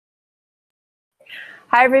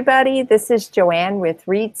Hi, everybody. This is Joanne with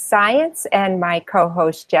Read Science and my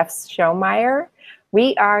co-host, Jeff Schomeyer.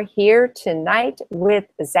 We are here tonight with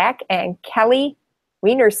Zach and Kelly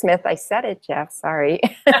Weinersmith. I said it, Jeff. Sorry.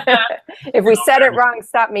 If we said it wrong,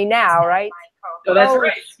 stop me now, right? Oh, that's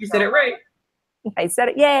right. You said it right. I said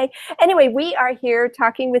it. Yay. Anyway, we are here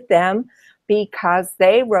talking with them because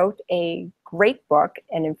they wrote a great book,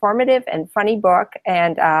 an informative and funny book.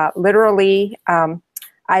 And literally,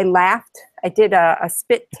 I laughed. I did a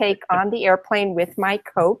spit take on the airplane with my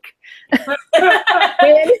Coke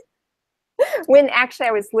when actually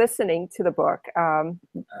I was listening to the book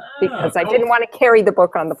because I didn't want to carry the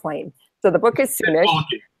book on the plane. So the book is Soonish.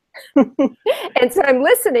 And so I'm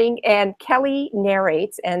listening, and Kelly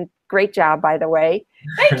narrates, and great job, by the way.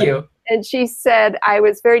 Thank you. And she said, I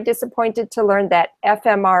was very disappointed to learn that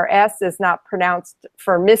FMRS is not pronounced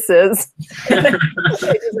for Mrs.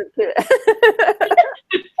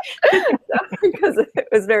 Because it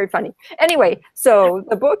was very funny. Anyway, so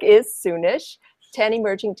the book is Soonish, 10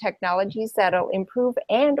 Emerging Technologies That'll Improve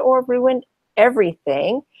and or Ruin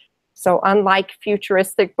Everything. So unlike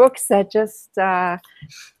futuristic books that just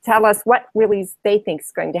tell us what really they think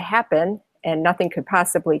is going to happen, and nothing could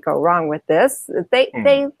possibly go wrong with this, they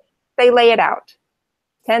lay it out.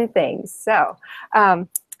 10 things. So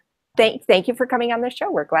thank you for coming on the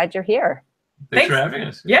show. We're glad you're here. Thanks for having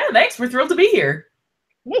us. Yeah, thanks. We're thrilled to be here.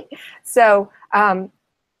 So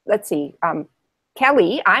let's see.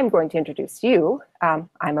 Kelly, I'm going to introduce you.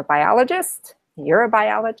 I'm a biologist. You're a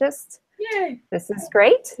biologist. Yay. This is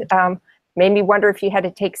great. Made me wonder if you had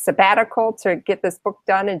to take sabbatical to get this book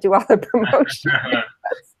done and do all the promotion.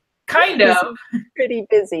 Kind of. Pretty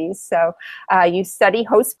busy. So you study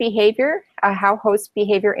host behavior, how host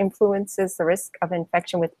behavior influences the risk of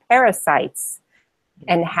infection with parasites,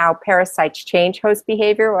 and how parasites change host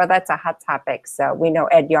behavior. Well, that's a hot topic. So we know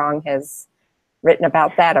Ed Yong has written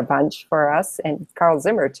about that a bunch for us, and Carl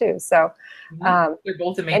Zimmer too. So They're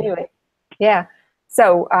both amazing. anyway, yeah.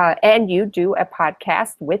 So, and you do a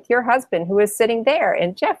podcast with your husband who is sitting there.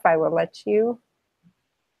 And Jeff, I will let you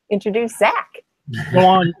introduce Zach. Go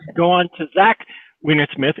on to Zach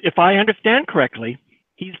Weinersmith. If I understand correctly,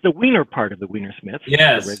 he's the Wiener part of the Weinersmith.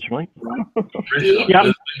 Yes. Originally. Yeah.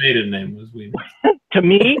 The maiden name was Wiener. To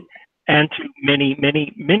me, and to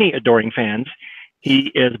many adoring fans, he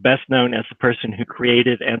is best known as the person who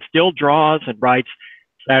created and still draws and writes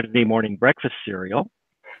Saturday Morning Breakfast Cereal,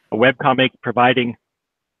 a webcomic providing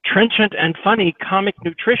trenchant and funny comic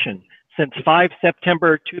nutrition since 5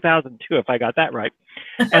 September 2002, if I got that right.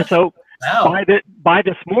 And so Wow. by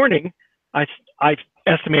this morning, I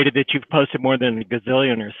estimated that you've posted more than a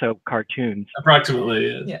gazillion or so cartoons.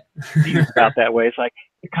 Approximately, Yeah. About that way. It's like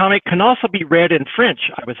the comic can also be read in French,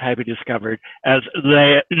 I was happy to discover, as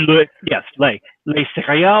les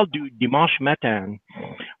céréales du dimanche matin.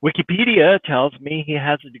 Wikipedia tells me he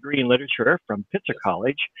has a degree in literature from Pitzer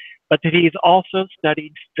College, but that he's also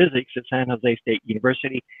studied physics at San Jose State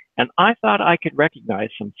University, and I thought I could recognize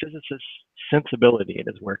some physicist sensibility in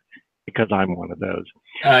his work, because I'm one of those.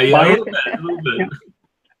 yeah, a little bit.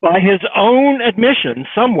 By his own admission,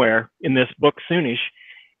 somewhere in this book, Soonish,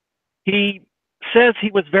 he says he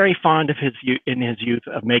was very fond of in his youth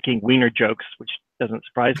of making wiener jokes, which doesn't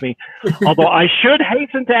surprise me. Although I should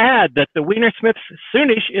hasten to add that the Weinersmith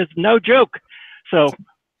Soonish is no joke. So,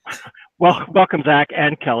 welcome Zach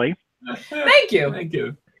and Kelly. Thank you. Thank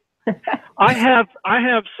you. I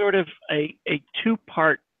have sort of a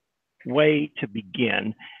two-part way to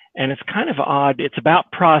begin. And it's kind of odd. It's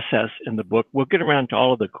about process in the book. We'll get around to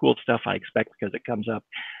all of the cool stuff I expect because it comes up.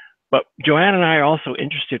 But Joanne and I are also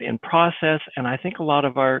interested in process, and I think a lot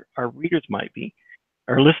of our readers might be,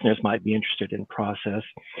 our listeners might be interested in process.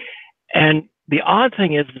 And the odd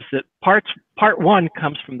thing is that part one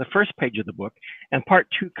comes from the first page of the book, and part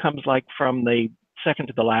two comes like from the second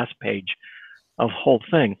to the last page of the whole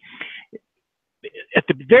thing. At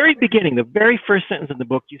the very beginning, the very first sentence in the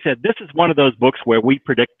book, you said, this is one of those books where we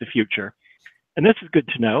predict the future. And this is good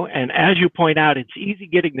to know. And as you point out, it's easy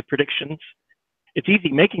getting the predictions. It's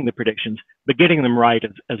easy making the predictions, but getting them right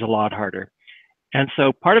is a lot harder. And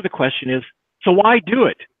so part of the question is, so why do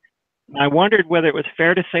it? And I wondered whether it was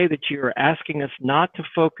fair to say that you are asking us not to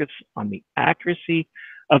focus on the accuracy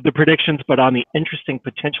of the predictions, but on the interesting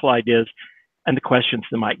potential ideas and the questions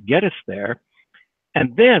that might get us there.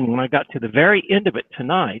 And then when I got to the very end of it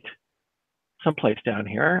tonight, someplace down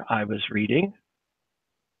here, I was reading.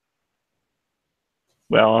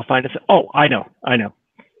 Well, I'll find it. Oh, I know.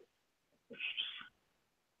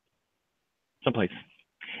 Someplace.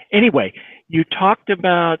 Anyway, you talked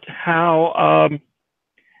about how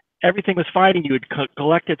everything was fine and you had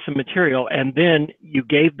collected some material, and then you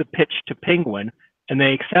gave the pitch to Penguin and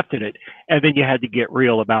they accepted it. And then you had to get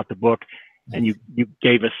real about the book, and you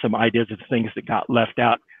gave us some ideas of things that got left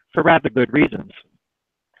out for rather good reasons.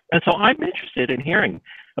 And so I'm interested in hearing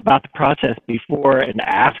about the process before and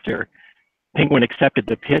after Penguin accepted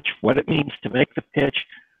the pitch, what it means to make the pitch,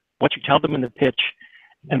 what you tell them in the pitch,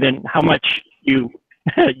 and then how much you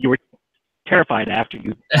were terrified after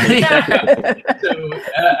you accepted the pitch. So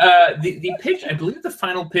the pitch, I believe the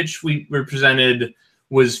final pitch we were presented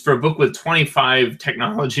was for a book with 25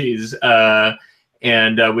 technologies,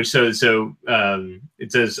 and which it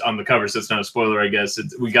says on the cover, so it's not a spoiler, I guess.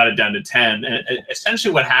 We got it down to 10. And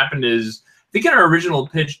essentially what happened is, I think in our original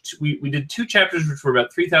pitch, we did 2 chapters which were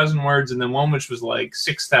about 3,000 words, and then one which was like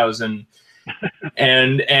 6,000.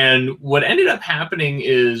 and what ended up happening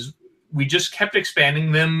is we just kept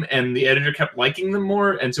expanding them, and the editor kept liking them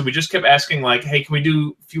more, and so we just kept asking, like, hey, can we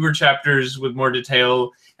do fewer chapters with more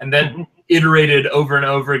detail? And then iterated over and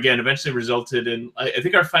over again, eventually resulted in, I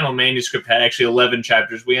think our final manuscript had actually 11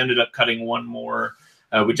 chapters. We ended up cutting one more,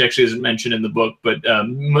 which actually isn't mentioned in the book, but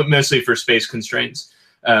mostly for space constraints.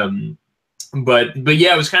 But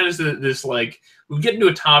yeah, it was kind of this like, we'd get into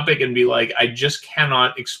a topic and be like, I just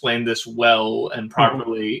cannot explain this well and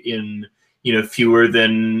properly in, fewer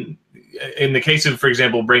than, in the case of, for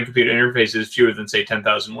example, brain-computer interfaces, fewer than, say,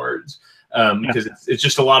 10,000 words, because it's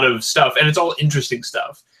just a lot of stuff, and it's all interesting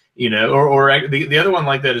stuff, or the other one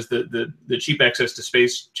like that is the cheap access to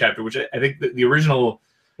space chapter, which I think the original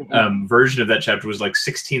version of that chapter was like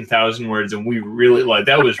 16,000 words, and we really, like,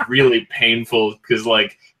 that was really painful, because,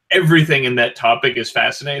 like, everything in that topic is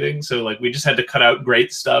fascinating. So, like, we just had to cut out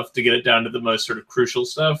great stuff to get it down to the most sort of crucial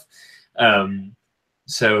stuff.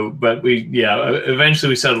 But eventually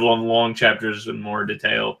we settled on long chapters and more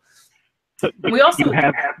detail. So we also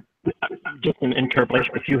have, just an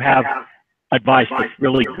interpolation, if you have advice that's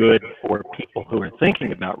really good for people who are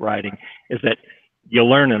thinking about writing, is that you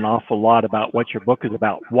learn an awful lot about what your book is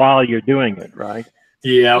about while you're doing it, right?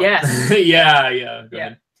 Yeah. Yes. Yeah. Go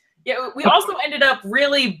ahead. Yeah, we also ended up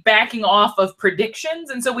really backing off of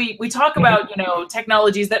predictions. And so we talk about,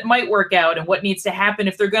 technologies that might work out and what needs to happen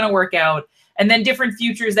if they're going to work out, and then different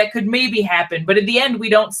futures that could maybe happen. But at the end, we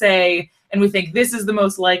don't say, and we think this is the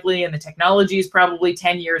most likely, and the technology is probably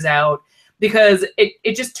 10 years out, because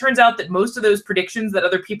it just turns out that most of those predictions that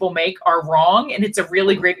other people make are wrong. And it's a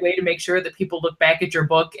really great way to make sure that people look back at your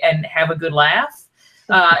book and have a good laugh.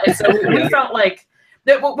 And so we felt like,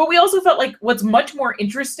 but we also felt like what's much more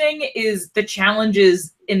interesting is the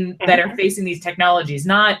challenges that are facing these technologies.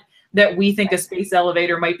 Not that we think a space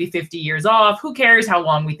elevator might be 50 years off. Who cares how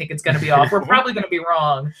long we think it's going to be off? We're probably going to be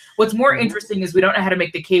wrong. What's more interesting is we don't know how to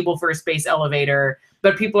make the cable for a space elevator,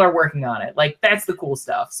 but people are working on it. Like, that's the cool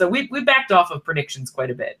stuff. So we backed off of predictions quite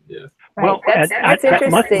a bit. Yeah. Right. Well, that's that must have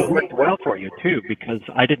interesting. worked well for you too, because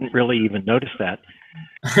I didn't really even notice that.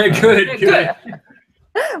 Good.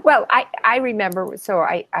 Well, I remember, so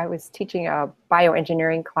I was teaching a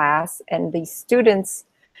bioengineering class, and the students,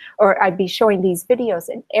 or I'd be showing these videos,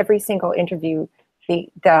 and every single interview,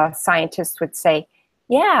 the scientists would say,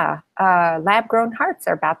 yeah, lab-grown hearts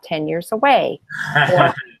are about 10 years away.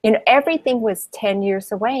 Or, everything was 10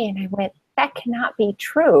 years away, and I went, that cannot be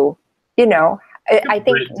true. I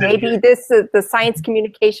think maybe the science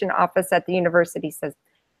communication office at the university says,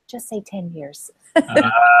 just say 10 years. Too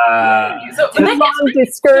long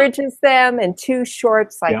discourages them, and too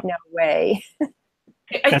short's like, no way.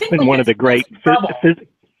 That's been one of the great...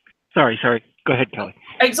 Sorry. Go ahead, Kelly.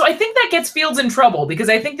 So I think that gets fields in trouble, because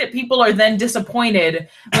I think that people are then disappointed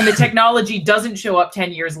when the technology doesn't show up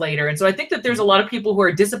 10 years later. And so I think that there's a lot of people who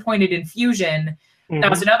are disappointed in fusion.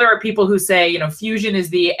 Now, so now there are people who say, fusion is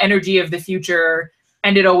the energy of the future,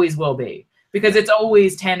 and it always will be, because it's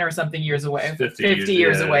always 10 or something years away, 50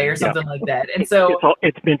 years away or something like that. And so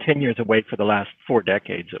it's been 10 years away for the last 4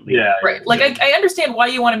 decades at least. Yeah. Right. Like, I understand why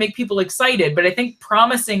you want to make people excited, but I think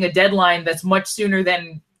promising a deadline that's much sooner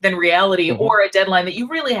than reality, or a deadline that you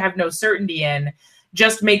really have no certainty in,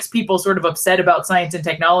 just makes people sort of upset about science and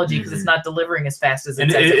technology, because it's not delivering as fast as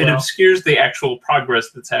it obscures the actual progress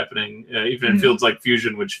that's happening, even in fields like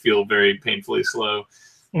fusion, which feel very painfully slow.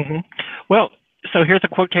 Well, so here's a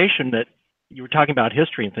quotation that you were talking about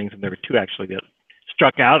history and things, and there were 2 actually that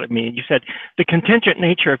struck out at me. You said, the contingent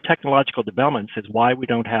nature of technological developments is why we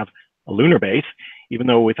don't have a lunar base, even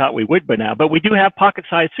though we thought we would by now, but we do have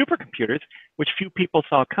pocket-sized supercomputers, which few people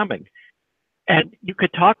saw coming. And you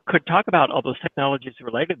could talk about all those technologies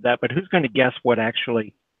related to that, but who's going to guess what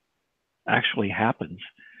actually happens?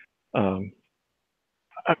 Do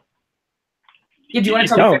you want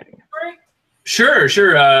to tell the story?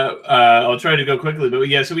 Sure. I'll try to go quickly, but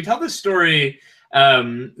yeah. So we tell this story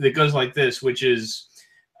that goes like this, which is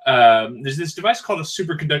there's this device called a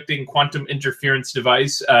superconducting quantum interference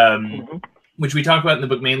device, which we talk about in the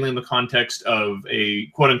book mainly in the context of a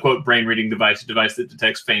quote-unquote brain-reading device, a device that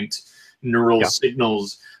detects faint neural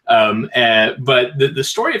signals. But the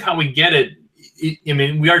story of how we get it, I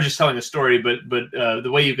mean, we are just telling a story, but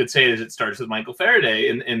the way you could say it is it starts with Michael Faraday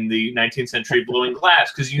in the 19th century blowing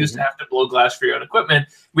glass, because you used to have to blow glass for your own equipment.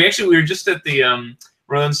 We were just at the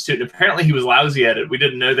Royal Institute, and apparently he was lousy at it. We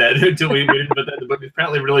didn't know that until we didn't put that in the book. He's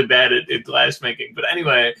apparently really bad at glass making. But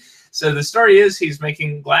anyway, so the story is he's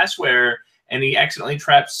making glassware, and he accidentally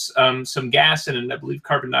traps some gas in it, I believe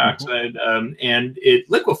carbon dioxide, and it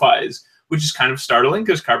liquefies, which is kind of startling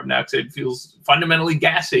because carbon dioxide feels fundamentally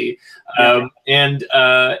gassy. And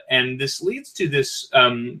this leads to this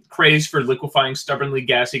craze for liquefying stubbornly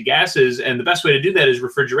gassy gases. And the best way to do that is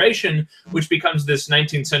refrigeration, which becomes this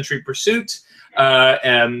 19th century pursuit.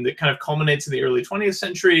 And it kind of culminates in the early 20th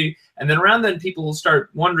century. And then around then, people will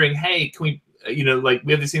start wondering, hey, can we, like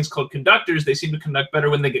we have these things called conductors. They seem to conduct better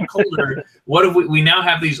when they get colder. What if we now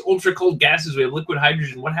have these ultra cold gases? We have liquid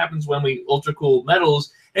hydrogen. What happens when we ultra cool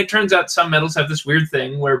metals? It turns out some metals have this weird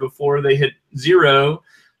thing where before they hit zero,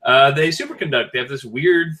 they superconduct. They have this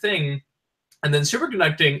weird thing. And then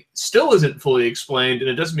superconducting still isn't fully explained, and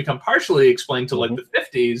it doesn't become partially explained till like the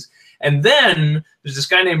 50s. And then there's this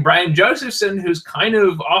guy named Brian Josephson who's kind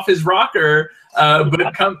of off his rocker,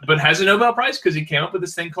 but has a Nobel Prize because he came up with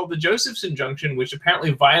this thing called the Josephson junction, which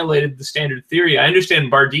apparently violated the standard theory. I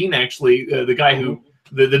understand Bardeen, actually, the guy who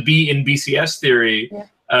the B in BCS theory,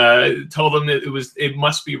 told him that it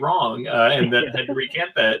must be wrong, and then had to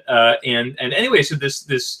recant that. And anyway, so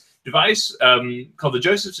this device called the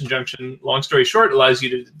Josephson junction, long story short, allows you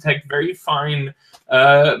to detect very fine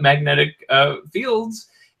magnetic fields.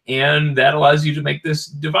 And that allows you to make this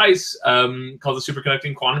device called the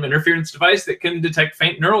superconducting quantum interference device that can detect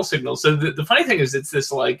faint neural signals. So the funny thing is it's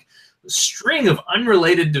this like string of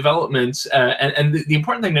unrelated developments. And the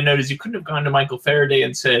important thing to note is you couldn't have gone to Michael Faraday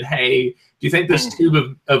and said, hey, do you think this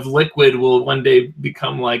tube of liquid will one day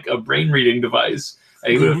become like a brain reading device?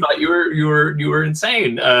 You would have thought you were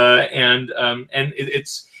insane. And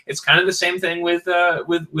it's kind of the same thing with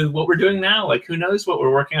what we're doing now. Like, who knows what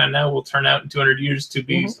we're working on now will turn out in 200 years to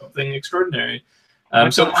be something extraordinary.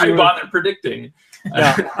 So why bother predicting?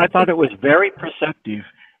 Yeah, I thought it was very perceptive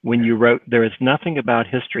when you wrote, there is nothing about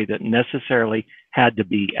history that necessarily had to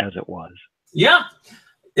be as it was. Yeah.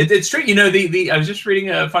 It's true. You know, I was just reading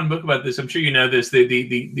a fun book about this. I'm sure you know this.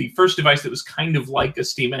 The first device that was kind of like a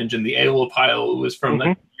steam engine, the Aeolipile, was from the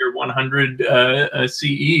year 100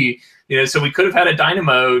 CE. You know, so we could have had a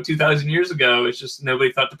dynamo 2,000 years ago. It's just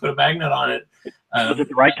nobody thought to put a magnet on it. Was it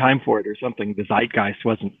the right time for it or something? The zeitgeist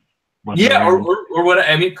wasn't yeah, or what?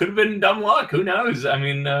 I mean, it could have been dumb luck. Who knows? I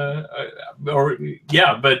mean,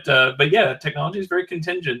 yeah, but yeah, technology is very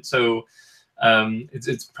contingent. So.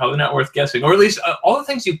 It's probably not worth guessing, or at least all the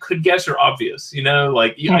things you could guess are obvious. You know,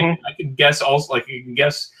 like I can guess also. Like you can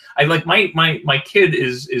guess. I like my kid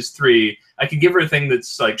is 3. I could give her a thing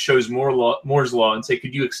that's like shows Moore's law and say,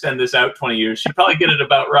 could you extend this out 20 years? She'd probably get it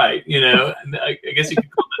about right. You know, and I guess you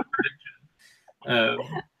could call that a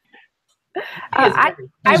prediction.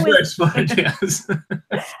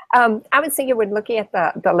 I was thinking when looking at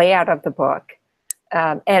the layout of the book.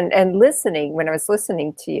 And listening, when I was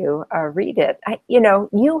listening to you read it,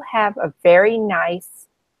 you have a very nice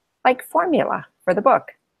like formula for the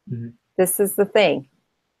book. This is the thing.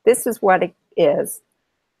 This is what it is.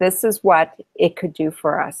 This is what it could do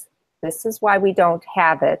for us. This is why we don't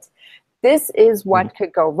have it. This is what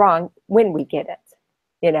could go wrong when we get it.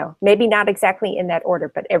 You know, maybe not exactly in that order,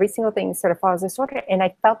 but every single thing sort of follows this order. And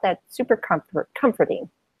I felt that super comforting,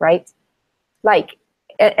 right? Like,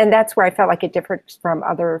 and that's where I felt like it differed from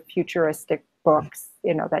other futuristic books,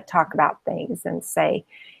 you know, that talk about things and say,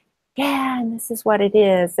 yeah, and this is what it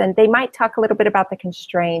is. And they might talk a little bit about the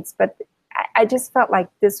constraints, but I just felt like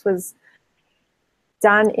this was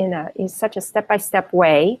done in such a step-by-step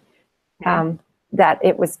way that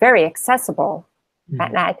it was very accessible.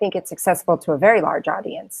 And I think it's accessible to a very large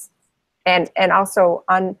audience. And also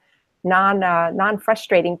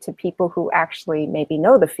non-frustrating to people who actually maybe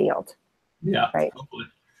know the field. Yeah, right. Hopefully.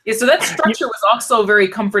 Yeah, so that structure was also very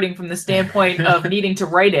comforting from the standpoint of needing to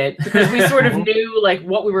write it, because we sort of knew like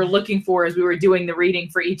what we were looking for as we were doing the reading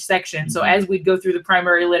for each section. So as we'd go through the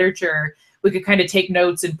primary literature, we could kind of take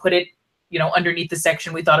notes and put it, you know, underneath the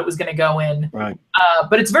section we thought it was going to go in. Right.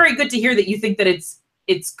 But it's very good to hear that you think that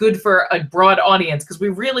it's good for a broad audience, because we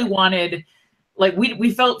really wanted, like,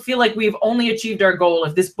 we feel like we've only achieved our goal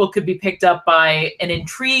if this book could be picked up by an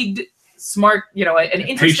intrigued, smart, you know, an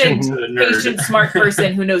interested, patient, smart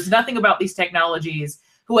person who knows nothing about these technologies,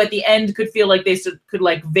 who at the end could feel like they could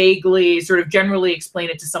like vaguely sort of generally explain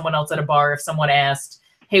it to someone else at a bar if someone asked,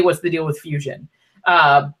 hey, what's the deal with fusion?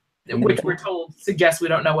 Which we're told suggests we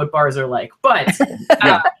don't know what bars are like. But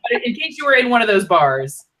in case you were in one of those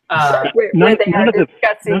bars, none of the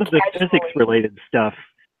physics-related stuff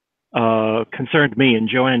concerned me, and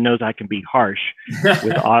Joanne knows I can be harsh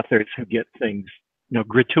with authors who get things,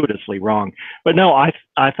 gratuitously wrong. But no, I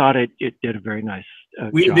thought it did a very nice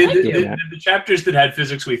job. The chapters that had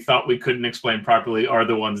physics we thought we couldn't explain properly are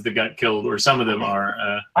the ones that got killed, or some of them are.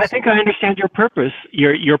 I think I understand your purpose,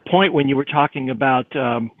 your point when you were talking about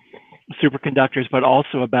superconductors, but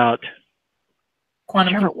also about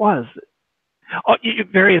quantum. Whatever it was.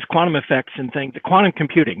 Various quantum effects and things, quantum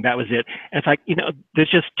computing, that was it. And it's like, there's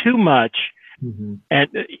just too much, and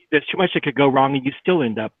there's too much that could go wrong, and you still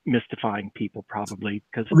end up mystifying people probably.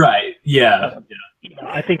 Right, yeah.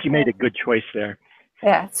 I think you made a good choice there.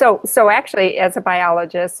 Yeah, so actually, as a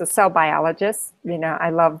biologist, a cell biologist, I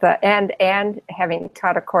love and having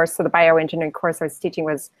taught a course, so the bioengineering course I was teaching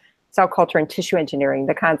was cell culture and tissue engineering,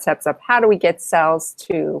 the concepts of how do we get cells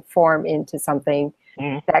to form into something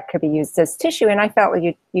that could be used as tissue. And I felt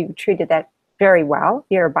like you treated that very well.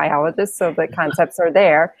 You're a biologist, so the concepts are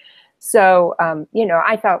there. So,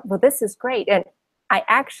 I thought, well, this is great. And I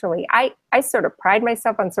actually, I sort of pride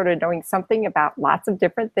myself on sort of knowing something about lots of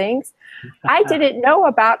different things. I didn't know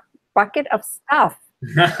about bucket of stuff.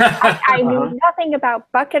 I knew nothing about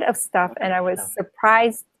bucket of stuff, and I was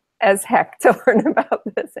surprised as heck to learn about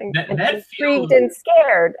this, and intrigued and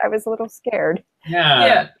scared. I was a little scared.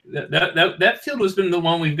 Yeah. That field has been the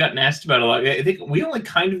one we've gotten asked about a lot. I think we only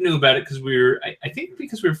kind of knew about it because I think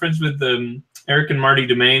because we were friends with Eric and Marty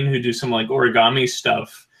Domain, who do some like origami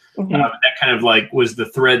stuff. That kind of like was the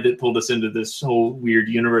thread that pulled us into this whole weird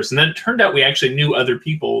universe. And then it turned out we actually knew other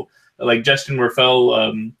people, like Justin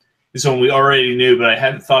Werfel, someone we already knew, but I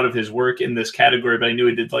hadn't thought of his work in this category, but I knew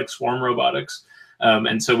he did like swarm robotics.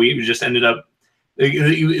 And so we just ended up,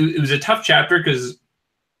 it was a tough chapter because,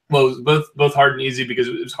 well, it was both hard and easy because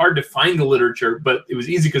it was hard to find the literature, but it was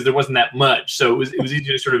easy because there wasn't that much. So it was easy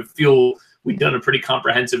to sort of feel we'd done a pretty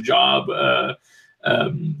comprehensive job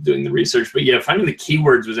doing the research. But yeah, finding the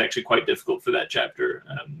keywords was actually quite difficult for that chapter.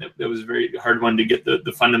 That was a very hard one to get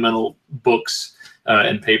the fundamental books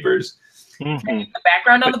and papers. The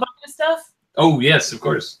background on the bucket of stuff? Oh, yes, of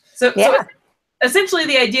course. So essentially,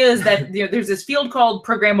 the idea is that there's this field called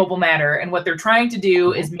programmable matter, and what they're trying to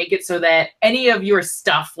do is make it so that any of your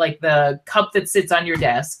stuff, like the cup that sits on your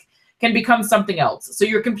desk, can become something else. So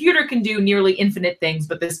your computer can do nearly infinite things,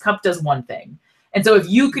 but this cup does one thing. And so if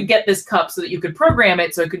you could get this cup so that you could program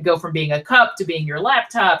it so it could go from being a cup to being your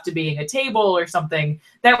laptop to being a table or something,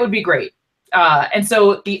 that would be great. And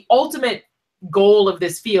so the ultimate goal of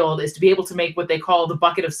this field is to be able to make what they call the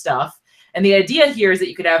bucket of stuff. And the idea here is that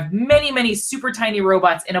you could have many, many super tiny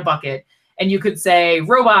robots in a bucket, and you could say,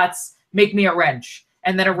 robots, make me a wrench.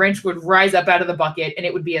 And then a wrench would rise up out of the bucket, and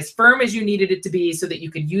it would be as firm as you needed it to be so that you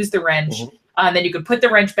could use the wrench. And then you could put the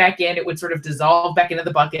wrench back in. It would sort of dissolve back into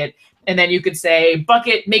the bucket. And then you could say,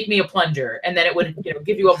 bucket, make me a plunger. And then it would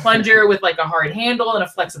give you a plunger with like a hard handle and a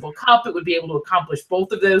flexible cup. It would be able to accomplish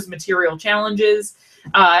both of those material challenges,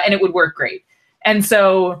 and it would work great. And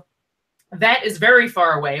so that is very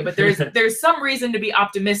far away, but there's some reason to be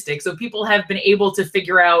optimistic. So people have been able to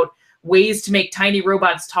figure out ways to make tiny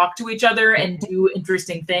robots talk to each other and do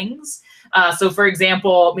interesting things. So for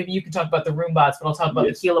example, maybe you can talk about the Roombots, but I'll talk about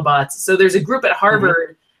the Kilobots. So there's a group at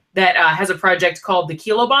Harvard that has a project called the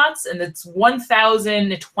Kilobots, and it's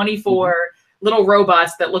 1,024 little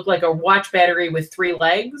robots that look like a watch battery with 3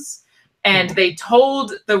 legs. And they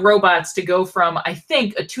told the robots to go from, I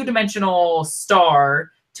think, a 2-dimensional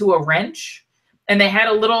star to a wrench, and they had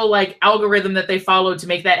a little like algorithm that they followed to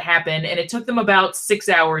make that happen, and it took them about 6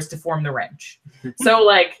 hours to form the wrench. So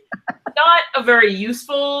like not a very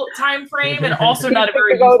useful time frame, and also not a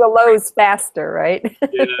very go to Lowe's faster, right?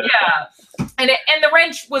 Yeah. And the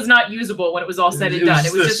wrench was not usable when it was all said and done.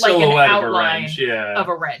 It was just like an outline of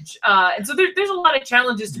a wrench. And so there's a lot of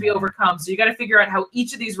challenges to be overcome. So you got to figure out how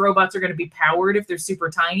each of these robots are going to be powered if they're super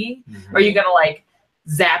tiny. Are you going to like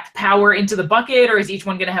zap power into the bucket, or is each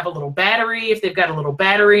one going to have a little battery? If they've got a little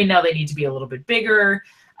battery, now they need to be a little bit bigger.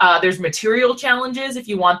 There's material challenges if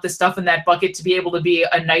you want the stuff in that bucket to be able to be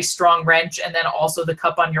a nice strong wrench, and then also the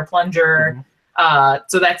cup on your plunger.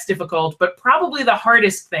 So that's difficult. But probably the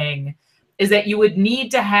hardest thing is that you would need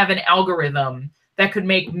to have an algorithm that could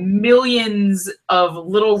make millions of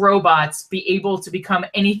little robots be able to become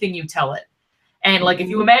anything you tell it. And like, if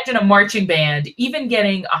you imagine a marching band, even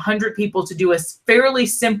getting 100 people to do a fairly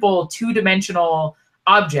simple 2-dimensional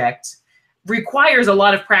object requires a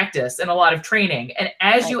lot of practice and a lot of training. And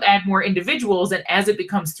as you add more individuals and as it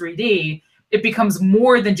becomes 3D, it becomes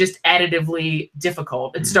more than just additively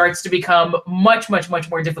difficult. It starts to become much, much, much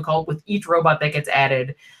more difficult with each robot that gets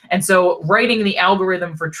added. And so writing the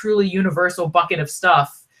algorithm for truly universal bucket of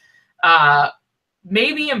stuff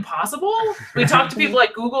may be impossible. We talked to people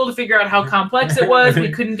at Google to figure out how complex it was.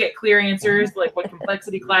 We couldn't get clear answers, like what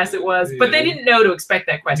complexity class it was, but they didn't know to expect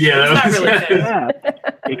that question. Yeah, it's not really fair. Yeah,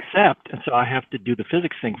 except, and so I have to do the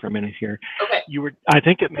physics thing for a minute here. Okay. I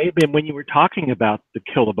think it may have been when you were talking about the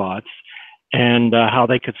kilobots and how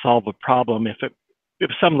they could solve a problem if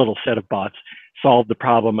some little set of bots solved the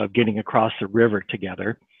problem of getting across the river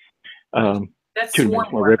together. That's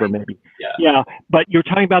two-dimensional river, maybe. Yeah. Yeah, but you're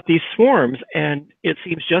talking about these swarms, and it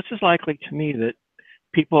seems just as likely to me that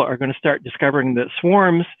people are going to start discovering that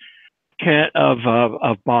swarms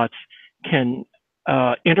of bots can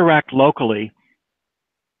interact locally,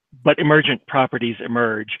 but emergent properties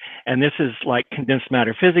emerge. And this is like condensed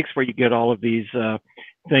matter physics, where you get all of these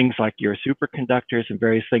things like your superconductors and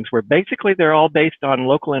various things, where basically they're all based on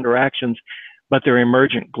local interactions, but they're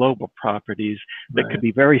emergent global properties that could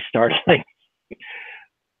be very startling.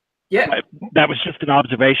 Yeah, that was just an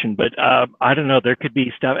observation, but I don't know. There could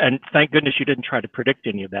be stuff, and thank goodness you didn't try to predict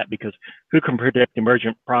any of that, because who can predict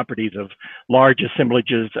emergent properties of large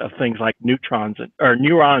assemblages of things like neutrons or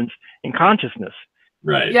neurons in consciousness?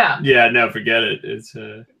 Right. Yeah. Yeah. No, forget it. It's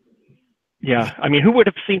Yeah, I mean, who would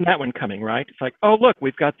have seen that one coming, right? It's like, oh, look,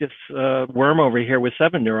 we've got this worm over here with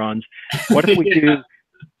 7 neurons. What if we do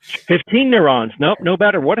 15 neurons? Nope, no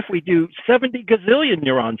better. What if we do 70 gazillion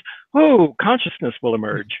neurons? Oh, consciousness will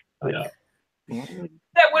emerge. Yeah.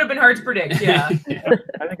 that would have been hard to predict. Yeah.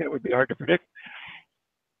 I think it would be hard to predict.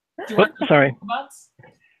 Do you want Sorry. robots?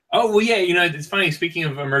 Oh, well, yeah, you know, it's funny, speaking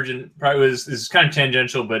of emergent, probably this is kind of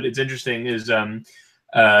tangential, but it's interesting, is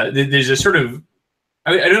there's a sort of,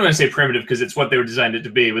 I don't want to say primitive because it's what they were designed it to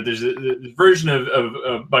be, but there's a version of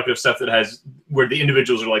a bucket of stuff that has, where the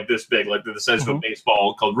individuals are like this big, like they're the size of a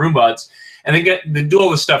baseball, called roombots. And they do all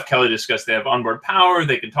the stuff Kelly discussed. They have onboard power,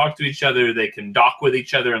 they can talk to each other, they can dock with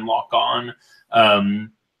each other and lock on.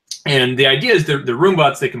 And the idea is the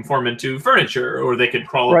roombots, they can form into furniture, or they could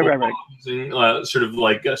crawl up using sort of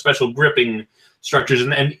like special gripping structures,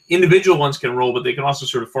 and individual ones can roll, but they can also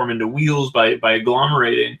sort of form into wheels by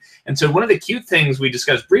agglomerating. And so one of the cute things we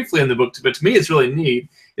discussed briefly in the book, but to me it's really neat,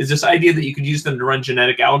 is this idea that you could use them to run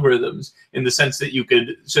genetic algorithms, in the sense that you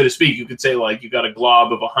could, so to speak, you could say, like, you got a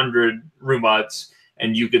glob of 100 roombots,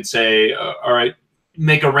 and you could say, all right,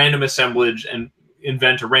 make a random assemblage and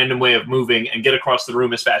invent a random way of moving and get across the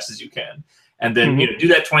room as fast as you can. And then you know, do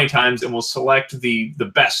that 20 times, and we'll select the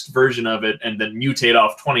best version of it, and then mutate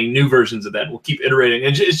off 20 new versions of that. We'll keep iterating.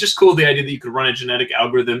 And it's just cool, the idea that you could run a genetic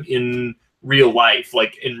algorithm in real life,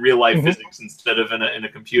 like in real life physics, instead of in a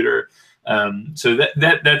computer. So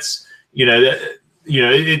that's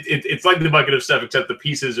it's like the bucket of stuff, except the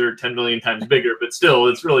pieces are 10 million times bigger. But still,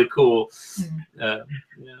 it's really cool. Yeah.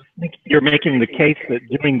 I think you're making the case that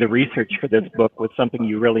doing the research for this book was something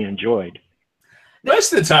you really enjoyed.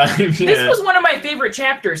 Most of the time, yeah. This was one of my favorite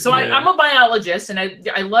chapters. So I'm a biologist, and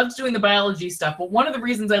I loved doing the biology stuff. But one of the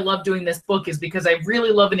reasons I love doing this book is because I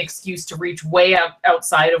really love an excuse to reach way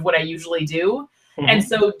outside of what I usually do. And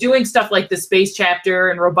so doing stuff like the space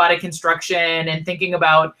chapter and robotic instruction, and thinking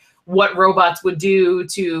about what robots would do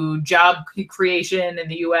to job creation in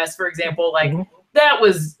the US, for example, like that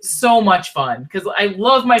was so much fun, because I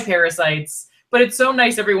love my parasites. But it's so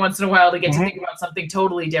nice every once in a while to get to think about something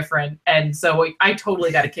totally different. And so I totally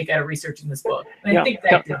got a kick out of researching this book. And I think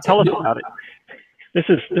that tell us about it. This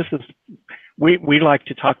is we like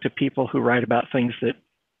to talk to people who write about things that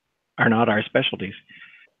are not our specialties.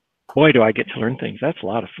 Boy, do I get to learn things. That's a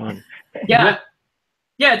lot of fun. Yeah.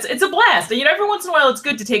 Yeah, it's a blast. You know, every once in a while it's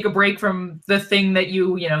good to take a break from the thing that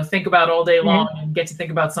you think about all day long and get to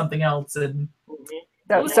think about something else. And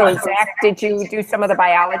so Zach, did you do some of the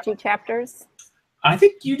biology chapters? I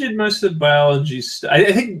think you did most of the biology stuff.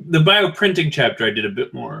 I think the bioprinting chapter I did a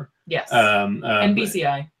bit more. Yes. And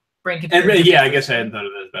BCI, brain computer. And yeah, I guess I hadn't thought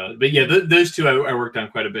of those biology, but yeah, those two I worked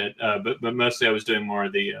on quite a bit. But mostly I was doing more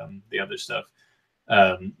of the other stuff,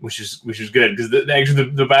 which is good, because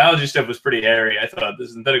actually the biology stuff was pretty hairy. I thought the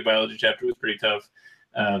synthetic biology chapter was pretty tough,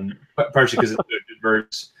 partially because it's so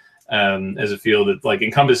diverse as a field. It like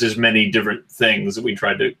encompasses many different things that we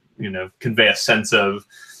tried to convey a sense of.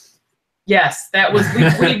 Yes, that was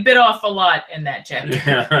we bit off a lot in that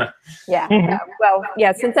chapter. Yeah. Well,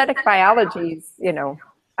 yeah, synthetic biology is,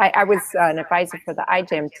 I was an advisor for the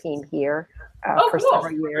iGEM team here for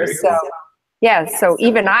several years. So yeah, so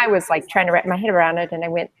even I was like trying to wrap my head around it, and I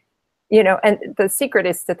went, You know, and the secret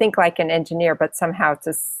is to think like an engineer, but somehow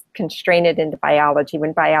to constrain it into biology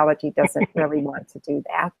when biology doesn't really want to do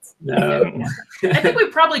that. No. I think we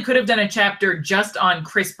probably could have done a chapter just on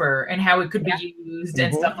CRISPR and how it could be used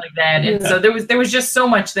and stuff like that. And so there was just so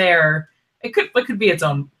much there. It could be its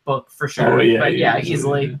own book for sure. Oh, yeah, but yeah,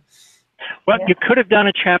 easily. Well, you could have done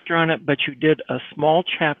a chapter on it, but you did a small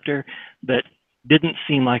chapter that didn't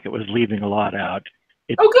seem like it was leaving a lot out.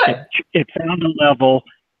 Good. It found a level,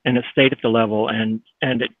 and it stayed at the level, and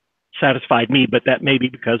it satisfied me. But that may be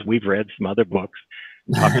because we've read some other books,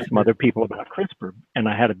 talked to some other people about CRISPR, and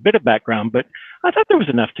I had a bit of background. But I thought there was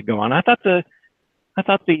enough to go on. I thought the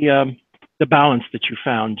balance that you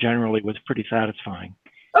found generally was pretty satisfying.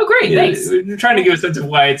 Oh, great! Thanks. We're trying to give a sense of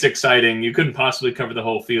why it's exciting. You couldn't possibly cover the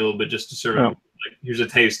whole field, but just to sort of like, here's a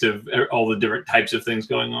taste of all the different types of things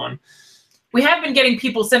going on. We have been getting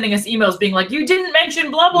people sending us emails being like, "You didn't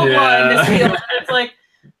mention blah blah blah in this field," and it's like,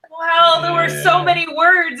 well, there were so many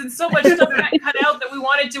words and so much stuff got cut out that we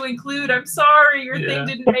wanted to include. I'm sorry, your thing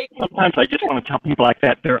didn't make it. Sometimes I just want to tell people like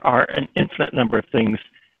that there are an infinite number of things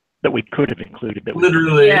that we could have included. That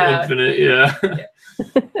Literally infinite,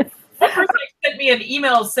 One person sent me an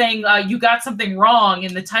email saying you got something wrong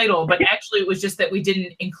in the title, but actually it was just that we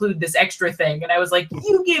didn't include this extra thing. And I was like,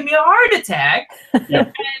 you gave me a heart attack.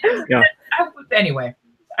 Anyway.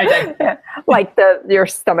 Like your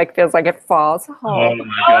stomach feels like it falls. Oh my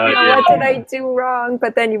God, what did I do wrong?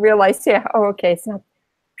 But then you realize, okay, it's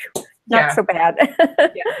not so bad.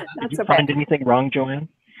 Did you find anything wrong, Joanne?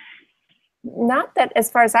 Not that, as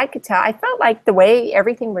far as I could tell. I felt like the way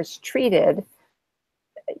everything was treated,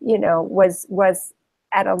 you know, was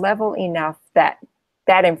at a level enough that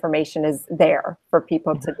that information is there for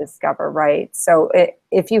people to discover, right? So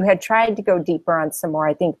if you had tried to go deeper on some more,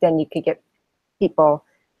 I think then you could get people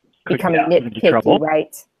becoming nitpicky,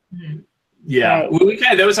 right? Yeah, right. We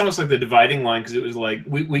kind of, that was almost like the dividing line, because it was like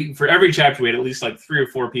we for every chapter we had at least like 3 or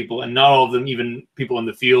 4 people, and not all of them, even people in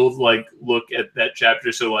the field, like look at that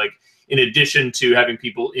chapter. So like in addition to having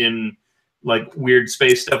people in like weird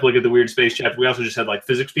space stuff look at the weird space chapter, we also just had like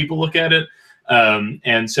physics people look at it.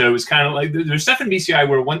 And so it was kind of like there's stuff in BCI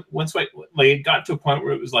where once like it got to a point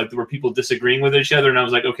where it was like there were people disagreeing with each other, and I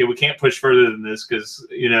was like, okay, we can't push further than this, because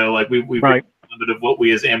you know, like we've limit of what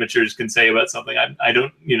we as amateurs can say about something. I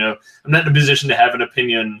don't, you know, I'm not in a position to have an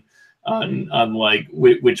opinion on like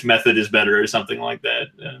which method is better or something like that.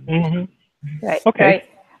 Right. Okay.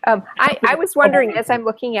 Right. I was wondering, as I'm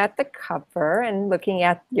looking at the cover and looking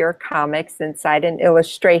at your comics inside and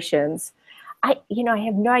illustrations, I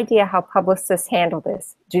have no idea how publicists handle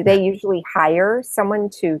this. Do they usually hire someone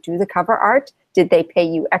to do the cover art? Did they pay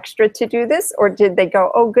you extra to do this, or did they go,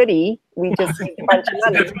 "Oh, goody, we just need a bunch of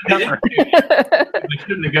money"? We should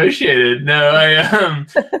have negotiated. No, I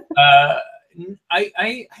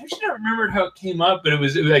actually don't remember how it came up, but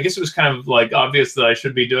I guess it was kind of like obvious that I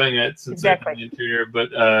should be doing it since I'm in the interior.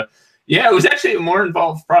 But yeah, it was actually a more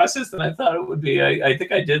involved process than I thought it would be. I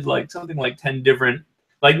think I did like something like 10 different,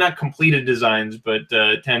 like not completed designs, but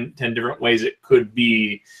 10 different ways it could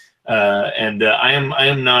be. And I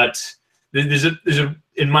am not. There's a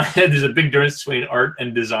in my head there's a big difference between art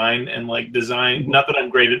and design, and like design. Not that I'm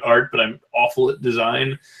great at art, but I'm awful at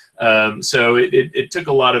design. So it took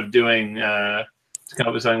a lot of doing to come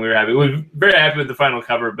up with something we were happy. We were very happy with the final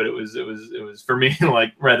cover, but it was for me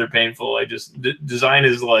like rather painful. I just design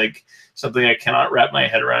is like something I cannot wrap my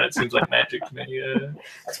head around. It seems like magic to me.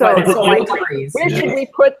 So like, where should we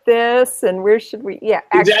put this, and where should we? Yeah,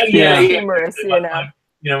 actually, humorous, you know.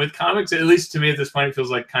 You know, with comics, at least to me at this point, it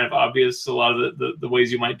feels like kind of obvious a lot of the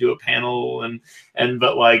ways you might do a panel,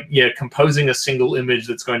 but like composing a single image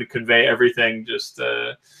that's going to convey everything just.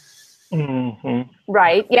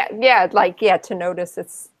 Right. Yeah. Like to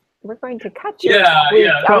notice we're going to cut your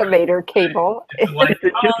elevator cable. Is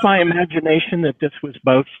it just my imagination that this was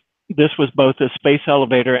both a space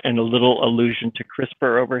elevator and a little allusion to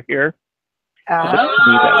CRISPR over here?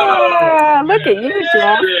 Look at you,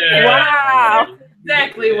 Jeff. Yeah. Wow.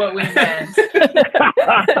 Exactly what we meant.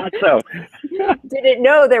 So, didn't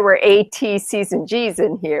know there were AT, C's, and G's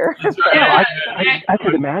in here. Yeah, I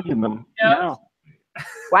could imagine them. Yeah.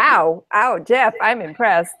 Wow. Oh, Jeff, I'm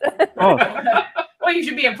impressed. Well, you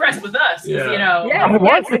should be impressed with us, you know.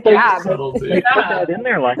 Good job. They put that in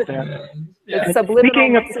there like that.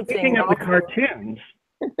 Speaking of the cartoons.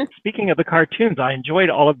 Speaking of the cartoons, I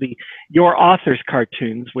enjoyed all of your author's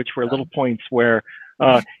cartoons, which were little points where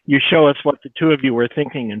you show us what the two of you were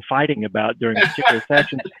thinking and fighting about during particular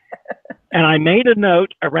sessions. And I made a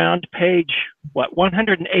note around page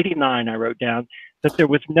 189. I wrote down that there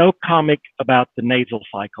was no comic about the nasal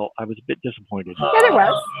cycle. I was a bit disappointed. Yeah, there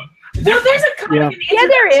was. Well, there's a comic Yeah,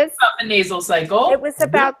 there is. about the nasal cycle. It was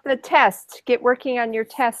about the test. Get working on your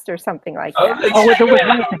test or something like that. Oh, there was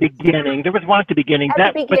one at the beginning. There was one at the beginning.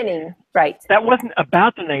 At the beginning, right. That wasn't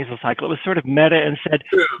about the nasal cycle. It was sort of meta and said,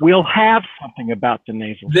 we'll have something about the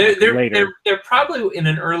nasal cycle later. There probably in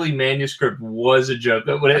an early manuscript was a joke.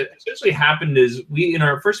 But what essentially happened is in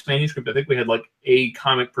our first manuscript, I think we had like a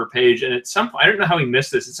comic per page. And at some point, I don't know how we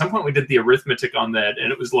missed this. At some point we did the arithmetic on that. And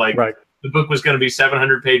it was like, the book was going to be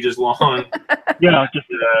 700 pages long. Yeah, just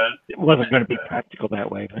it wasn't going to be practical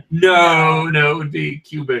that way. But. No, it would be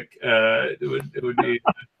cubic. It would be.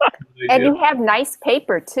 And you have nice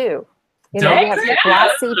paper too. You know, you have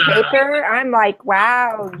glossy paper. I'm like,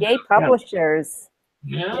 wow, yay, publishers.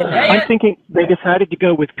 Yeah. I'm thinking they decided to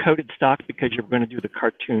go with coated stock because you're going to do the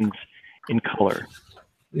cartoons in color.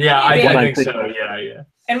 Yeah, I think so. Yeah.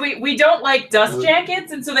 And we don't like dust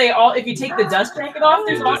jackets, and so if you take the dust jacket off,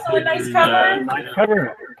 there's also a nice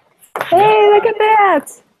cover. Hey, look at that!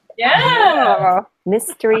 Yeah,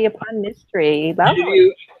 mystery upon mystery.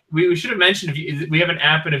 We should have mentioned we have an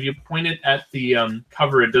app, and if you point it at the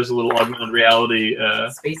cover, it does a little augmented reality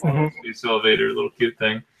space elevator, little cute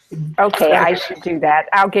thing. Okay, I should do that.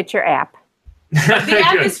 I'll get your app. The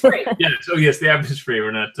app is free. Yes, the app is free.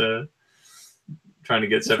 We're not trying to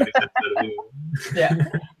get 70 cents out of you. Yeah.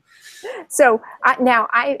 So now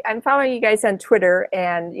I'm following you guys on Twitter,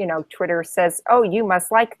 and Twitter says, "Oh, you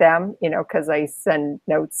must like them," because I send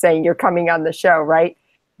notes saying you're coming on the show, right?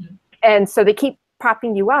 Mm-hmm. And so they keep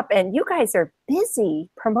popping you up, and you guys are busy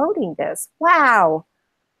promoting this. Wow.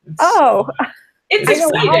 It's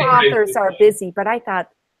exciting. All authors are busy, but I thought,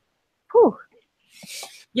 whew.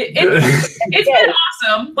 Yeah, it's been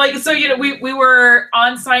awesome. Like, so we were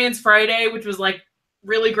on Science Friday, which was like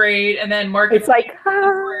really great, and then Mark. It's like,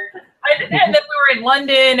 and then we were in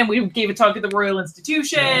London, and we gave a talk at the Royal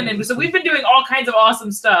Institution, and so we've been doing all kinds of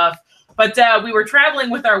awesome stuff. But we were traveling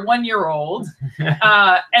with our 1-year-old,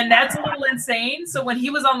 and that's a little insane. So when he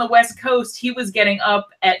was on the West Coast, he was getting up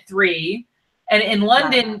at 3, and in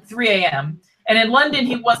London, 3 a.m. And in London,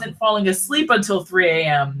 he wasn't falling asleep until 3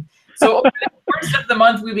 a.m. So over the course of the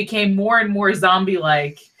month, we became more and more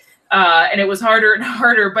zombie-like, and it was harder and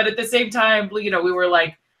harder. But at the same time, we were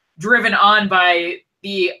like driven on by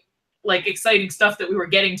the exciting stuff that we were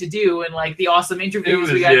getting to do and like the awesome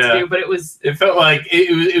interviews we got to do. But it felt like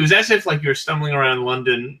it was as if like you were stumbling around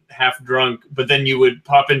London half drunk, but then you would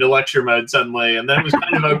pop into lecture mode suddenly, and then it was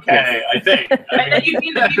kind of okay, I think. And then you'd be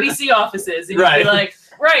in the BBC offices, and you'd be like,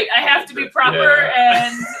 right, I have to be proper,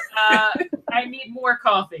 and I need more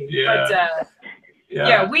coffee. Yeah.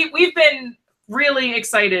 But we've been really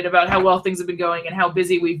excited about how well things have been going and how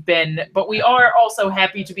busy we've been, but we are also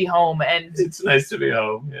happy to be home, and it's nice to be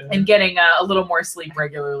home and getting a little more sleep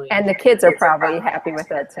regularly. And the kids are probably happy with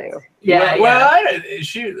that too.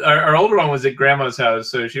 Our older one was at Grandma's house,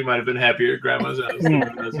 so she might have been happier at Grandma's house. I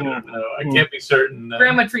don't know. I can't be certain.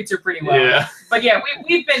 Grandma treats her pretty well. Yeah. But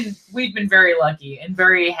we've been very lucky and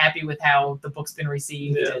very happy with how the book's been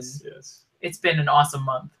received. Yes. It's been an awesome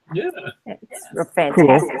month. Yeah. It's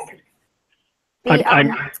fantastic. Cool.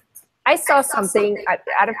 I saw something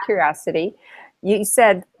out of curiosity. You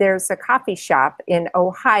said there's a coffee shop in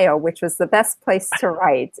Ohio, which was the best place to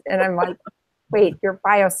write. And I'm like, wait, your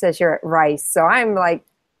bio says you're at Rice. So I'm like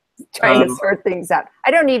trying to sort things out. I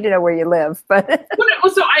don't need to know where you live, but.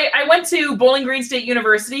 So I went to Bowling Green State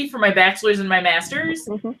University for my bachelor's and my master's.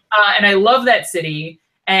 And I love that city.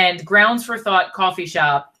 And Grounds for Thought coffee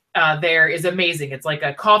shop there is amazing. It's like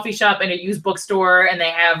a coffee shop and a used bookstore, and they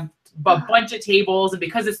have a bunch of tables, and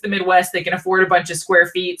because it's the Midwest, they can afford a bunch of square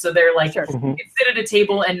feet, so they're like you can sit at a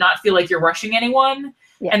table and not feel like you're rushing anyone.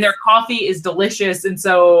 And their coffee is delicious, and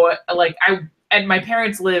so like my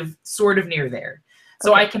parents live sort of near there,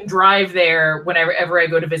 so I can drive there whenever I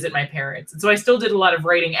go to visit my parents. And so I still did a lot of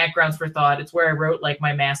writing at Grounds for Thought. It's where I wrote like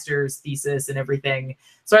my master's thesis and everything,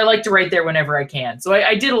 so I like to write there whenever I can. So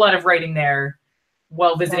I did a lot of writing there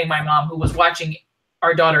while visiting my mom, who was watching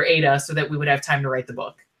our daughter Ada, so that we would have time to write the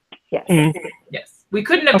book. Yes. Yes. We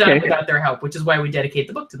couldn't have done it without their help, which is why we dedicate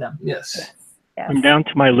the book to them. Yes. I'm down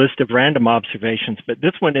to my list of random observations, but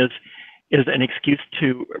this one is an excuse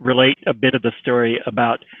to relate a bit of the story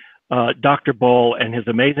about Dr. Bull and his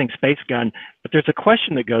amazing space gun. But there's a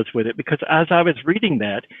question that goes with it, because as I was reading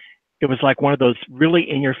that, it was like one of those really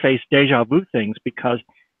in-your-face deja vu things, because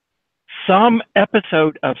some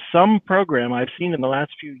episode of some program I've seen in the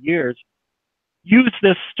last few years used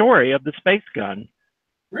this story of the space gun.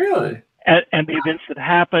 Really? And the events that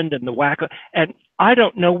happened and the wacko, and I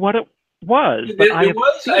don't know what it was. But I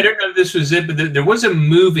don't know if this was it, but there was a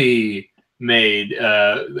movie made.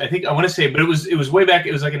 I think I want to say, but it was way back.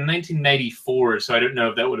 It was like in 1994, so I don't know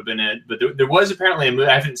if that would have been it. But there was apparently a movie.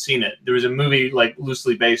 I haven't seen it. There was a movie like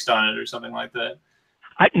loosely based on it or something like that.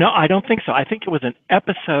 No, I don't think so. I think it was an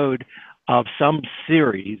episode of some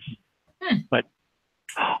series. But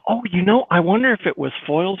oh, you know, I wonder if it was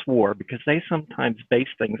Foyle's War, because they sometimes base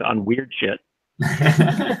things on weird shit.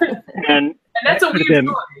 and that's a weird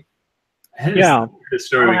story. Yeah,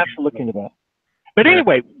 story. I'll have to look into that. But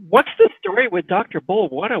anyway, what's the story with Dr. Bull?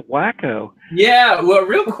 What a wacko! Yeah, well,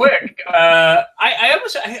 real quick, I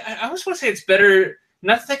almost want to say it's better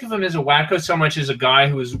not to think of him as a wacko so much as a guy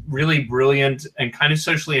who was really brilliant and kind of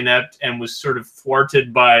socially inept and was sort of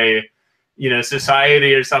thwarted by, you know,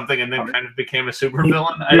 society or something, and then kind of became a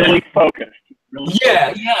supervillain. Really focused.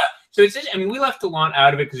 Yeah. So it's, I mean, we left a lot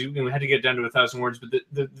out of it because we had to get down to 1,000 words. But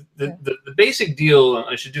the basic deal,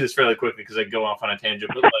 I should do this fairly quickly because I go off on a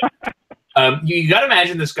tangent. But like, you got to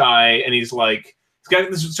imagine this guy, and he's got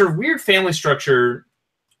this sort of weird family structure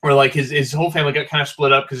where like his whole family got kind of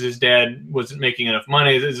split up because his dad wasn't making enough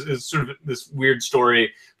money. It's sort of this weird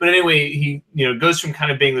story. But anyway, he goes from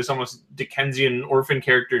kind of being this almost Dickensian orphan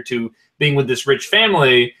character to being with this rich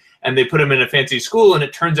family, and they put him in a fancy school, and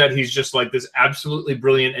it turns out he's just like this absolutely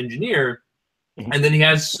brilliant engineer. And then he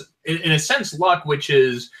has, in a sense, luck, which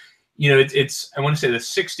is, it's I want to say the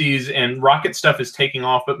 60s, and rocket stuff is taking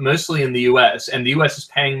off, but mostly in the US, and the US is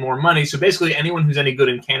paying more money. So basically anyone who's any good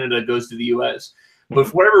in Canada goes to the US. But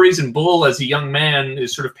for whatever reason, Bull, as a young man,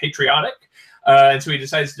 is sort of patriotic. And so he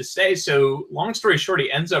decides to stay. So long story short, he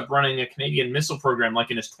ends up running a Canadian missile program like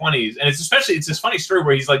in his 20s. And it's this funny story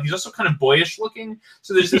where he's also kind of boyish looking.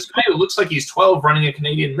 So there's this guy who looks like he's 12 running a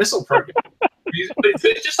Canadian missile program. But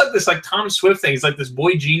it's just like this like Tom Swift thing. He's like this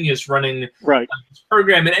boy genius running this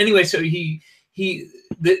program. And anyway, so the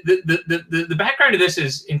background of this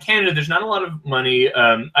is, in Canada, there's not a lot of money.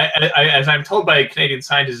 As I'm told by Canadian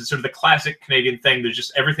scientists, it's sort of the classic Canadian thing. There's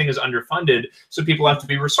just everything is underfunded, so people have to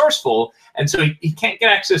be resourceful. And so he can't get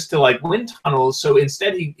access to like wind tunnels. So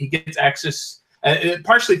instead, he gets access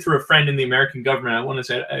partially through a friend in the American government. I want to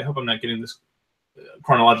say, I hope I'm not getting this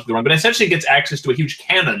chronologically wrong, but essentially gets access to a huge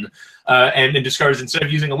cannon and discovers instead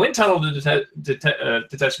of using a wind tunnel to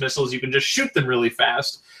test missiles, you can just shoot them really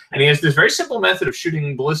fast. And he has this very simple method of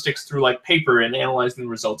shooting ballistics through like paper and analyzing the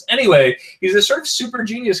results. Anyway, he's this sort of super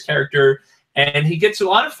genius character, and he gets a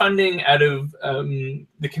lot of funding out of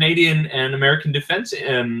the Canadian and American defense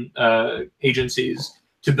agencies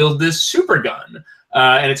to build this super gun.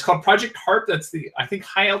 And it's called Project HARP. That's the, I think,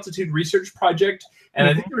 high altitude research project. And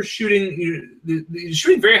I think they were shooting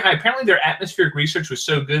very high. Apparently their atmospheric research was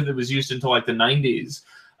so good that it was used until like the 90s.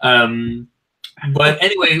 But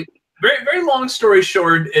anyway, very, very long story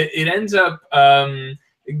short, it ends up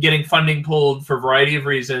getting funding pulled for a variety of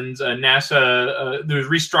reasons. NASA, there was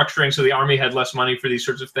restructuring, so the Army had less money for these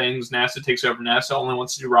sorts of things. NASA takes over. NASA only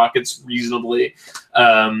wants to do rockets reasonably.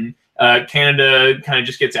 Canada kind of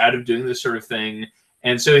just gets out of doing this sort of thing.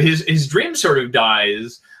 And so his dream sort of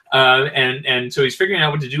dies. And so he's figuring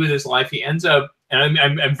out what to do with his life. He ends up, and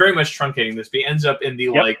I'm very much truncating this, but he ends up in the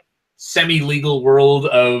like semi-legal world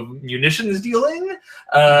of munitions dealing,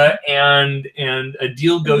 and a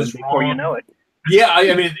deal goes wrong before you know it. Yeah,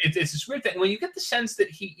 I mean it's this weird thing when you get the sense that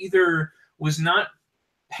he either was not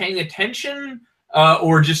paying attention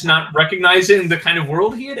or just not recognizing the kind of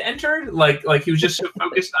world he had entered. Like he was just so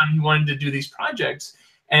focused on he wanted to do these projects.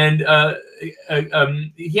 And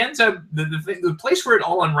he ends up, the place where it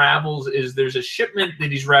all unravels is there's a shipment that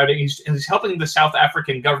he's routing. He's helping the South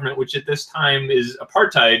African government, which at this time is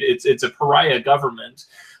apartheid. It's a pariah government.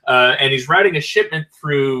 And he's routing a shipment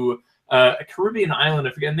through a Caribbean island.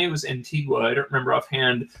 I forget, the name was Antigua. I don't remember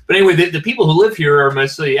offhand. But anyway, the people who live here are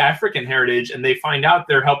mostly African heritage, and they find out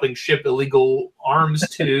they're helping ship illegal arms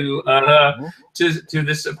to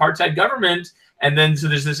this apartheid government. And then so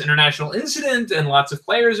there's this international incident, and lots of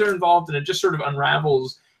players are involved, and it just sort of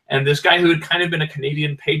unravels. And this guy who had kind of been a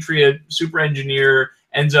Canadian patriot, super engineer,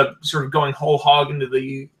 ends up sort of going whole hog into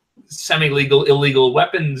the semi-legal, illegal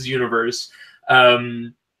weapons universe.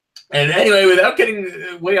 And anyway, without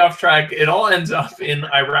getting way off track, it all ends up in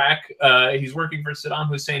Iraq. He's working for Saddam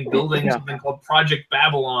Hussein, building something called Project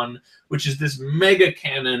Babylon, which is this mega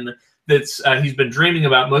cannon that's he's been dreaming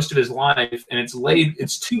about most of his life, and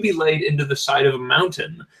it's to be laid into the side of a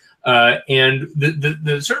mountain. And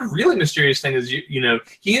the sort of really mysterious thing is,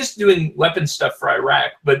 he is doing weapon stuff for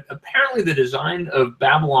Iraq, but apparently the design of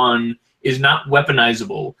Babylon is not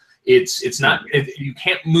weaponizable. It's not, you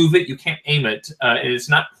can't move it, you can't aim it, and it's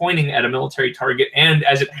not pointing at a military target. And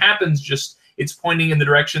as it happens, it's pointing in the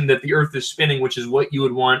direction that the Earth is spinning, which is what you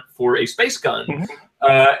would want for a space gun.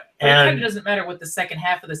 But it kind And of doesn't matter what the second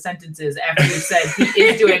half of the sentence is after you said he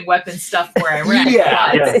is doing weapon stuff for Iraq.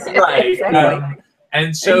 yeah, Yeah. right. Exactly.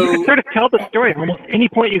 And And so you can sort of tell the story at almost any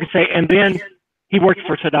point. You could say, and then he worked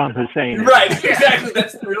for Saddam Hussein. right, exactly.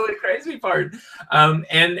 That's the really crazy part. And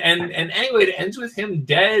anyway, it ends with him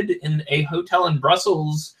dead in a hotel in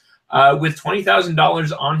Brussels with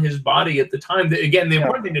 $20,000 on his body at the time. Again, the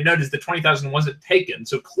important thing to note is that $20,000 wasn't taken,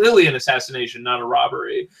 so clearly an assassination, not a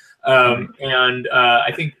robbery. And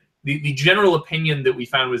I think the general opinion that we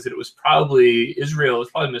found was that it was probably Israel, it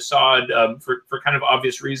was probably Mossad for kind of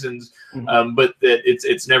obvious reasons, but that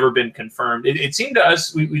it's never been confirmed. It seemed to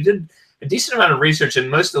us, we did a decent amount of research,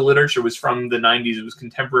 and most of the literature was from the 90s. It was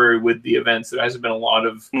contemporary with the events. There hasn't been a lot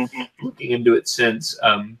of looking into it since.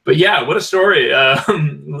 But yeah, what a story!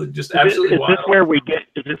 Just absolutely wild.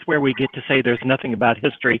 Is this where we get to say there's nothing about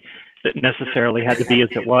history that necessarily had to be as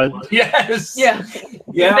it was? Yes. Yeah.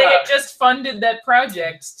 Yeah. They had just funded that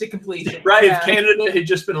project to completion. Right. Yeah. If Canada had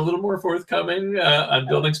just been a little more forthcoming on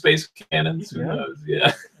building space cannons, who knows?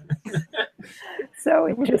 Yeah. So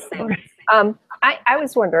interesting. I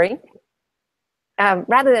was wondering,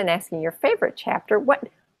 rather than asking your favorite chapter,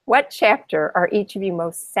 what chapter are each of you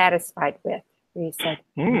most satisfied with? Where you said,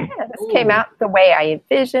 yeah, this came out the way I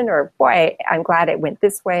envisioned, or boy, I'm glad it went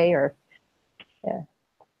this way, or yeah.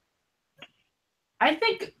 I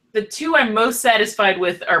think the two I'm most satisfied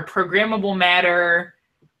with are programmable matter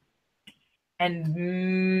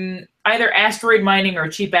and either asteroid mining or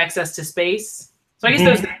cheap access to space. So I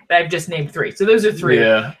guess those I've just named three. So those are three.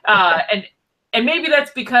 Yeah. And maybe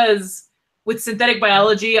that's because with synthetic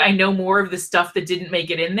biology, I know more of the stuff that didn't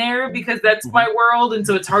make it in there because that's my world. And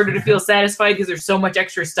so it's harder to feel satisfied because there's so much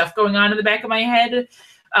extra stuff going on in the back of my head.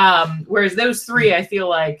 Whereas those three, I feel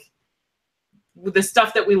like with the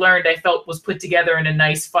stuff that we learned, I felt was put together in a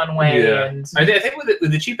nice, fun way. Yeah. And I think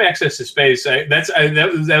with the cheap access to space, that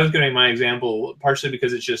was going to be my example, partially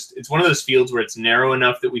because it's one of those fields where it's narrow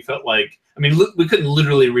enough that we felt like, I mean, we couldn't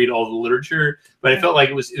literally read all the literature, but I felt like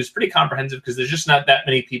it was pretty comprehensive because there's just not that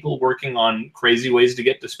many people working on crazy ways to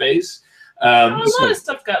get to space. a lot of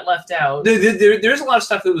stuff got left out. There's a lot of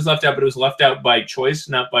stuff that was left out, but it was left out by choice,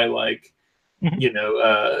 not by like, you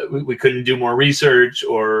know, we couldn't do more research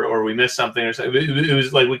or we missed something or something. It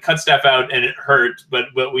was like we cut stuff out and it hurt, but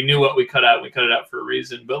we knew what we cut out. We cut it out for a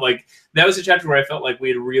reason. But like that was a chapter where I felt like we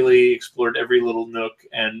had really explored every little nook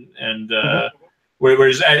and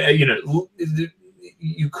whereas you know,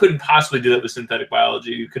 you couldn't possibly do that with synthetic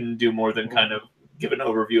biology. You couldn't do more than kind of give an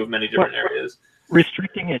overview of many different areas.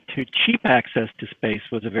 Restricting it to cheap access to space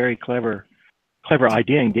was a very clever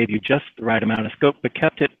idea and gave you just the right amount of scope, but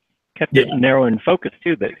kept it narrow and focused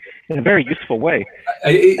too, that in a very useful way.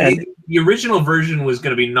 The original version was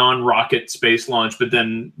going to be non-rocket space launch, but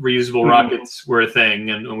then reusable rockets were a thing,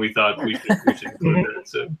 and we thought we should include that.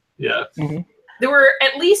 So yeah. There were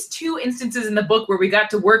at least 2 instances in the book where we got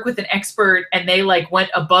to work with an expert and they like went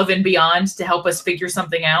above and beyond to help us figure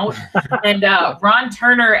something out. And Ron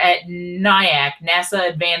Turner at NIAC, NASA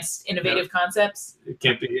Advanced Innovative Concepts. It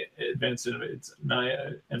can't be Advanced Innovative, it's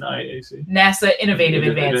NIAC. NASA Innovative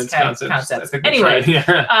Advanced Concepts. Anyway,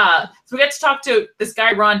 so we got to talk to this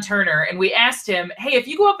guy, Ron Turner, and we asked him, hey, if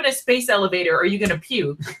you go up in a space elevator, are you going to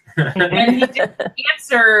puke? And he didn't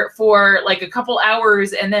answer for like a couple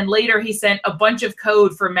hours, and then later he sent a bunch of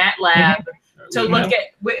code for MATLAB to look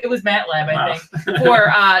at, it was MATLAB, I think,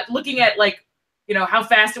 for looking at like, you know, how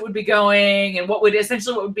fast it would be going and what would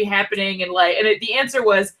be happening. And like, and the answer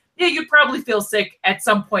was, yeah, you'd probably feel sick at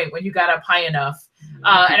some point when you got up high enough.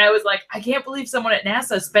 And I was like, I can't believe someone at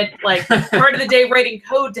NASA spent like part of the day writing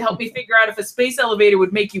code to help me figure out if a space elevator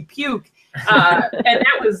would make you puke. And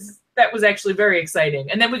that was actually very exciting.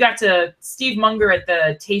 And then we got to Steve Munger at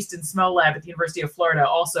the Taste and Smell Lab at the University of Florida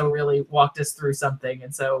also really walked us through something.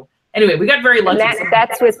 And so anyway, we got very lucky.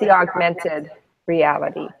 That's with the augmented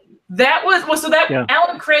reality. That was, well, so that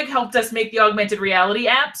Alan Craig helped us make the augmented reality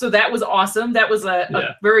app. So that was awesome. That was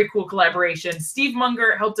a very cool collaboration. Steve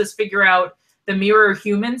Munger helped us figure out the mirror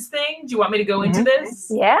humans thing. Do you want me to go into this?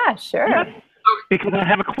 Yeah, sure. Yeah. Because I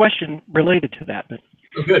have a question related to that. But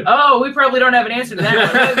Oh, good. Oh, we probably don't have an answer to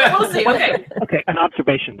that one. We'll see. Okay. Okay, an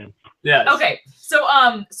observation then. Yes. Okay. So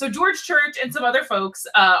so George Church and some other folks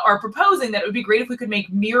are proposing that it would be great if we could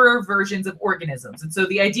make mirror versions of organisms. And so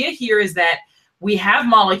the idea here is that we have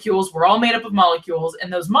molecules, we're all made up of molecules,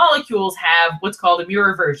 and those molecules have what's called a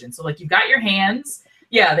mirror version. So like you've got your hands,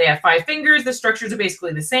 yeah, they have 5 fingers, the structures are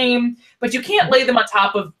basically the same, but you can't lay them on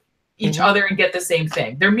top of each other and get the same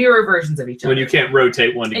thing. They're mirror versions of each other. When you can't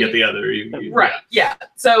rotate one to get the other. Right, yeah.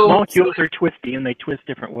 So molecules are twisty and they twist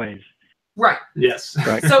different ways. Right. Yes.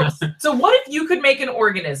 Right. So what if you could make an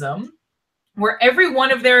organism where every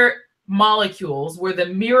one of their molecules were the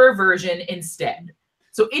mirror version instead.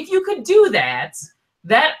 So if you could do that,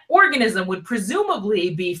 that organism would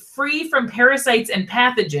presumably be free from parasites and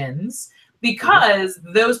pathogens, because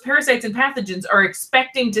those parasites and pathogens are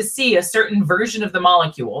expecting to see a certain version of the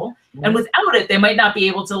molecule. And without it, they might not be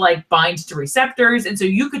able to like bind to receptors. And so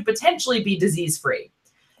you could potentially be disease-free.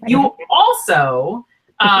 You also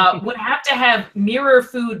would have to have mirror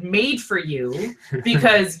food made for you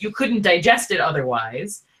because you couldn't digest it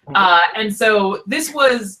otherwise. And so this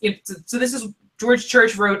was, this is, George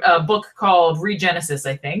Church wrote a book called Regenesis,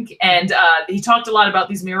 I think. And he talked a lot about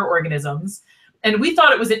these mirror organisms. And we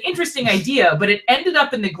thought it was an interesting idea, but it ended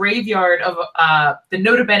up in the graveyard of the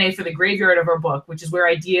nota bene for the graveyard of our book, which is where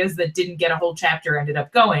ideas that didn't get a whole chapter ended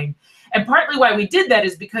up going. And partly why we did that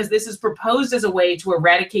is because this is proposed as a way to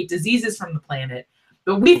eradicate diseases from the planet.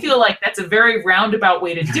 But we feel like that's a very roundabout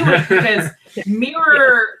way to do it, because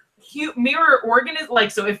mirror organisms, like,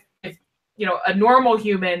 so if you know, a normal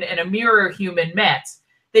human and a mirror human met,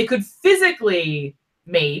 they could physically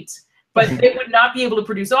mate, but they would not be able to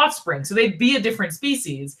produce offspring. So they'd be a different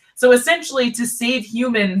species. So essentially, to save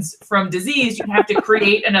humans from disease, you have to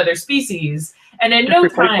create another species. And in no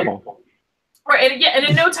time, and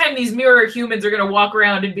in no time, these mirror humans are going to walk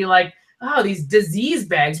around and be like, oh, these disease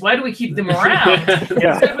bags, why do we keep them around?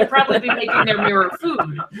 So we'd probably be making their mirror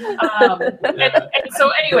food. And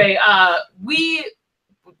so anyway,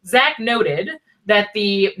 Zach noted that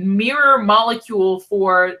the mirror molecule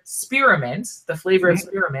for spearmint, the flavor of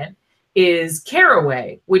spearmint, is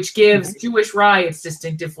caraway, which gives Jewish rye its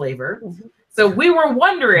distinctive flavor. So we were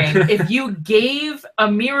wondering, if you gave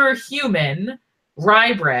a mirror human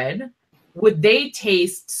rye bread, would they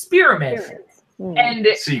taste spearmint? And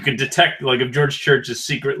so you could detect, like, if George Church is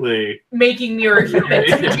secretly making mirror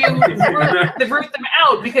humans, could you root them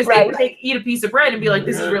out, because they would eat a piece of bread and be like,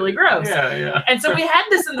 this is really gross. And so we had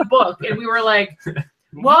this in the book, and we were like,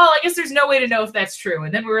 well, I guess there's no way to know if that's true.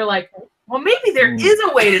 And then we were like, well, maybe there is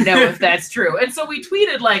a way to know if that's true. And so we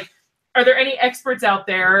tweeted, like, are there any experts out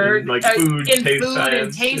there in, like, food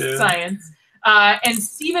and taste science? And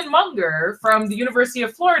Stephen Munger from the University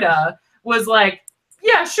of Florida was like,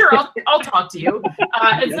 yeah, sure, I'll talk to you.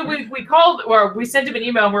 And so we called, or we sent him an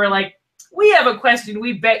email, and we were like, we have a question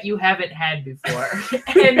we bet you haven't had before.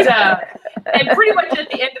 And pretty much at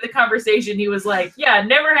the end of the conversation, he was like, yeah,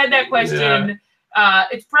 never had that question.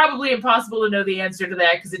 It's probably impossible to know the answer to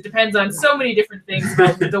that, because it depends on so many different things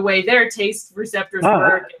about the way their taste receptors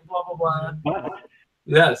work and blah, blah, blah.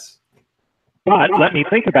 Yes. But let me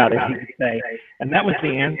think about it, he would say. And that was the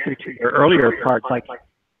answer to your earlier part. Like,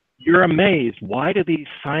 you're amazed. Why do these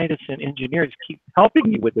scientists and engineers keep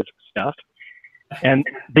helping you with this stuff? And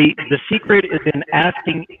the secret is in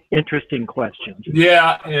asking interesting questions.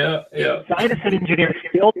 Scientists and engineers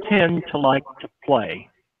still tend to like to play.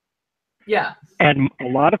 And a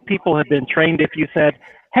lot of people have been trained, if you said,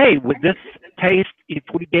 hey, would this taste, if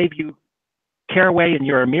we gave you caraway and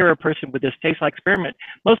you're a mirror person, would this taste like spearmint?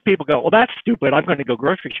 Most people go, well, that's stupid. I'm going to go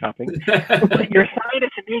grocery shopping. But your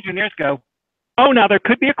scientists and engineers go, oh, now there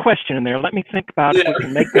could be a question in there. Let me think about it. We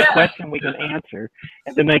can make the question, we can answer.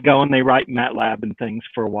 And then they go and they write MATLAB and things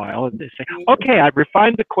for a while. And they say, okay, I've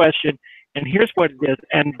refined the question, and here's what it is.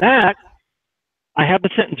 And that, I have the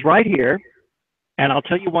sentence right here, and I'll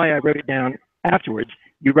tell you why I wrote it down afterwards.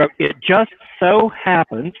 You wrote, it just so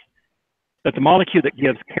happens that the molecule that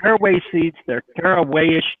gives caraway seeds their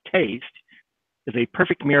caraway-ish taste is a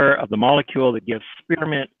perfect mirror of the molecule that gives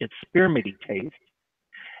spearmint its spearminty taste.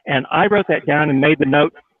 And I wrote that down and made the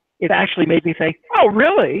note. It actually made me say, oh,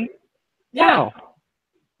 really? Wow.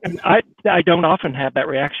 And I don't often have that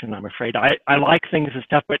reaction, I'm afraid. I like things and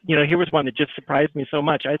stuff, but, you know, here was one that just surprised me so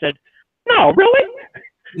much. I said, no, really?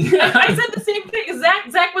 I said the same thing.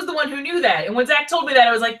 Zach was the one who knew that, and when Zach told me that,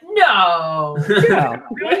 I was like, no.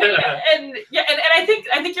 And I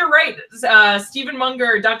think you're right. Stephen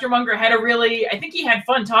Munger, Dr. Munger, had a really, I think he had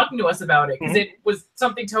fun talking to us about it, because it was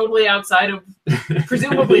something totally outside of,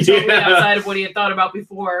 presumably totally outside of what he had thought about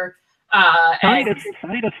before. Scientists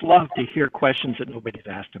love to hear questions that nobody's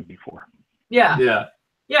asked them before. He had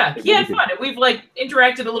fun. And we've like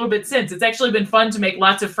interacted a little bit since. It's actually been fun to make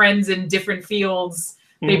lots of friends in different fields.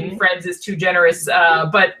 Maybe friends is too generous,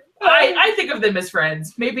 but I think of them as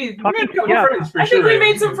friends. Maybe I think we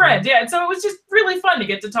made some friends. And so it was just really fun to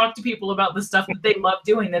get to talk to people about the stuff that they love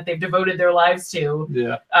doing, that they've devoted their lives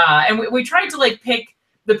to. And we tried to like pick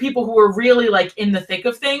the people who are really like in the thick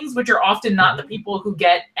of things, which are often not the people who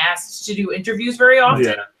get asked to do interviews very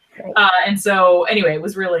often. And so anyway,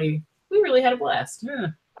 we really had a blast.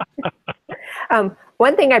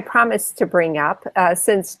 One thing I promised to bring up,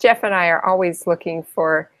 since Jeff and I are always looking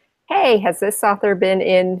for, hey, has this author been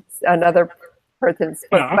in another person's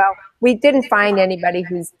book? Yeah. Well, we didn't find anybody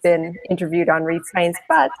who's been interviewed on Read Science,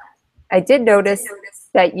 but I did notice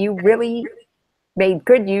that you really made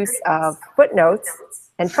good use of footnotes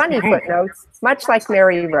and funny footnotes, much like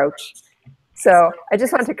Mary Roach. So I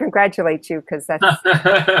just want to congratulate you because that's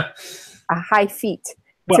a high feat.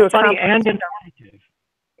 Well, to funny accomplish. and informative.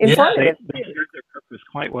 Informative. They served their purpose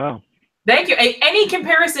quite well. Thank you. Any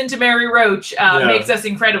comparison to Mary Roach makes us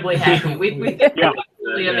incredibly happy. We think it's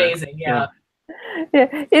really amazing. Yeah. Yeah,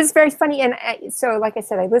 it's very funny. And so, like I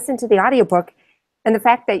said, I listened to the audiobook, and the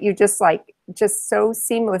fact that you just so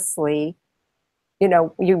seamlessly, you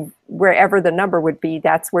know, you wherever the number would be,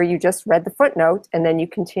 that's where you just read the footnote and then you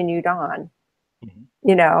continued on,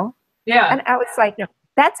 you know? Yeah. And I was like,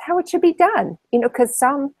 that's how it should be done, you know, because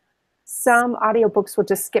some audiobooks will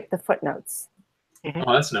just skip the footnotes.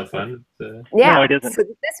 Oh, that's no fun. Yeah, No, it isn't. so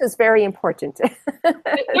this was very important. There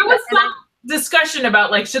was some discussion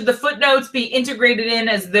about, like, should the footnotes be integrated in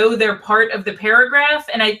as though they're part of the paragraph?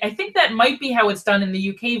 And I think that might be how it's done in the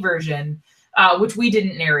UK version, which we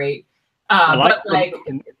didn't narrate. I like but like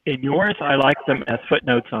in yours, I like them as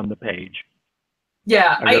footnotes on the page.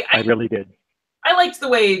 Yeah, I really did. I liked the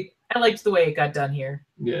way it got done here.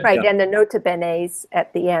 Yeah. Right, and the nota benes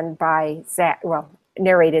at the end by Zach, well,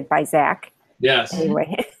 narrated by Zach. Yes.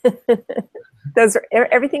 Anyway,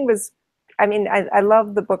 everything was, I mean, I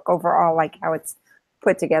love the book overall, like how it's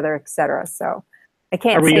put together, etc. So I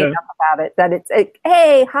can't say enough about it, that it's like,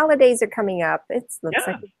 hey, holidays are coming up. It looks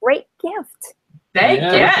like a great gift.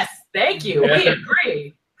 Thank you. We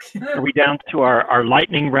agree. Are we down to our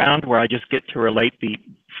lightning round where I just get to relate the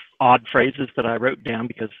odd phrases that I wrote down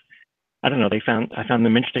because, I don't know, I found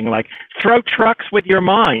them interesting, like, throw trucks with your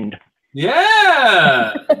mind.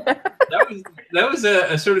 Yeah, that was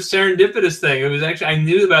a sort of serendipitous thing. It was actually, I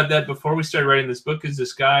knew about that before we started writing this book, because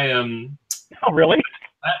this guy oh really?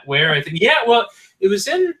 Where I think, yeah, well, it was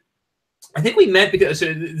in, I think we met because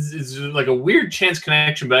it's like a weird chance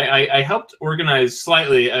connection, but I helped organize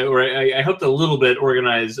slightly, or I helped a little bit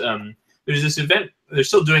organize. There's this event they're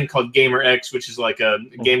still doing called Gamer X, which is like a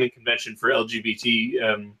gaming convention for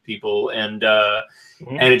LGBT people, and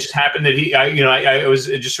it just happened that I was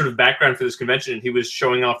just sort of background for this convention, and he was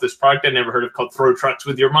showing off this product I'd never heard of called Throw Trucks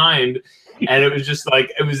with Your Mind, and it was just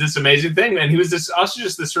like, it was this amazing thing, and he was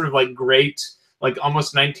just this sort of like great, like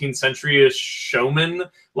almost 19th century-ish showman,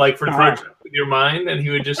 like for Throw Trucks with Your Mind, and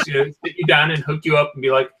he would just sit you down and hook you up and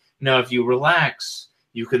be like, now if you relax,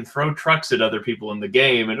 you can throw trucks at other people in the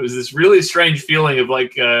game. And it was this really strange feeling of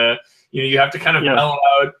like, you have to kind of mellow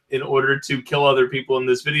out in order to kill other people in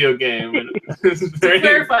this video game. And to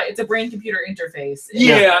clarify, it's a brain-computer interface. He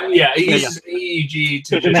uses EEG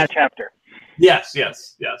to in that chapter. Yes.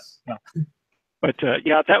 But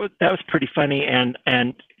that was pretty funny, and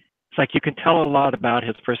it's like you can tell a lot about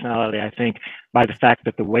his personality, I think, by the fact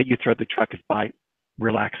that the way you throw the truck is by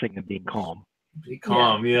relaxing and being calm. Be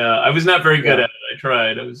calm, I was not very good at it. I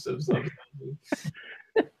tried. I was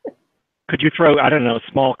Could you throw, I don't know,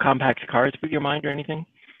 small compact cars with your mind or anything?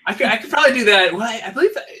 I could probably do that. Well, I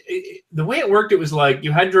believe the way it worked, it was like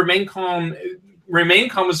you had to remain calm. Remain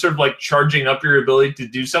calm was sort of like charging up your ability to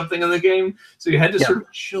do something in the game. So you had to sort of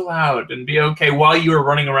chill out and be okay while you were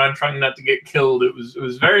running around trying not to get killed. It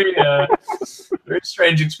was very very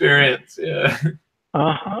strange experience. Yeah.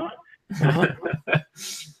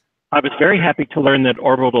 I was very happy to learn that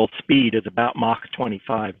orbital speed is about Mach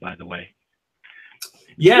 25, by the way.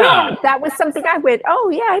 Yeah, that was something I went, oh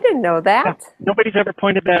yeah, I didn't know that. Nobody's ever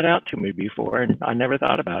pointed that out to me before, and I never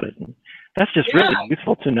thought about it. And that's just really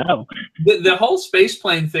useful to know. The whole space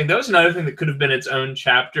plane thing, that was another thing that could have been its own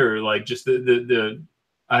chapter, like just the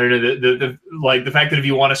I don't know, the like the fact that if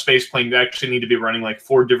you want a space plane, you actually need to be running like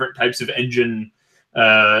 4 different types of engine,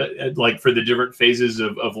 like for the different phases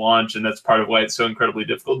of launch, and that's part of why it's so incredibly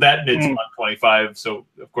difficult. That and it's Mach 25, so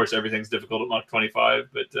of course everything's difficult at Mach 25.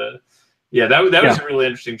 But that was a really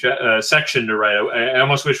interesting section to write. I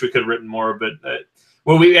almost wish we could have written more, but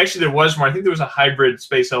well, there was more. I think there was a hybrid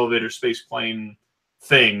space elevator, space plane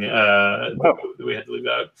thing that we had to leave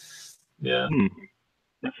out. Yeah.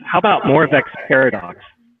 How about Moravec's paradox?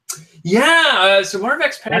 Yeah, so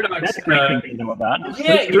Moravec's paradox. That's a great thing to know about.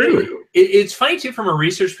 Yeah, it's funny too from a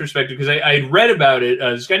research perspective, because I had read about it.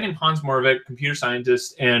 This guy named Hans Moravec, computer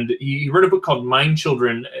scientist, and he wrote a book called Mind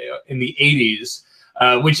Children in the 80s,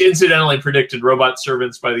 which incidentally predicted robot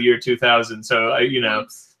servants by the year 2000. So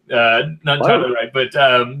not totally right, but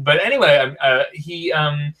anyway, he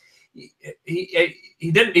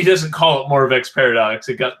doesn't call it Moravec's paradox.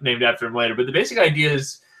 It got named after him later. But the basic idea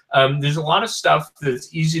is there's a lot of stuff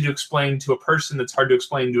that's easy to explain to a person that's hard to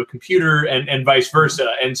explain to a computer, and vice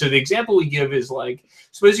versa. And so the example we give is like,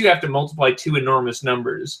 suppose you have to multiply two enormous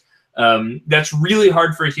numbers. That's really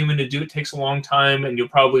hard for a human to do. It takes a long time, and you'll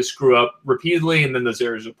probably screw up repeatedly, and then those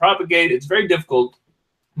errors will propagate. It's very difficult,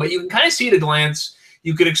 but you can kind of see at a glance.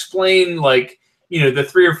 You could explain, like, the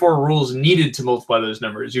 3 or 4 rules needed to multiply those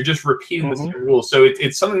numbers. You're just repeating the same rules. So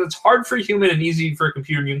it's something that's hard for a human and easy for a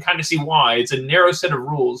computer, and you can kind of see why. It's a narrow set of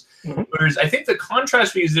rules. Whereas I think the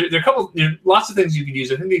contrast we use, there are a couple, lots of things you could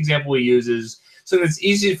use. I think the example we use is something that's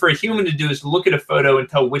easy for a human to do is to look at a photo and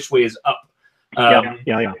tell which way is up.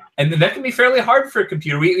 And then that can be fairly hard for a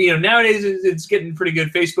computer. Nowadays it's getting pretty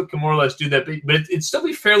good. Facebook can more or less do that, but it'd still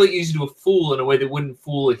be fairly easy to fool in a way that wouldn't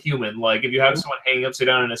fool a human. Like if you have someone hanging upside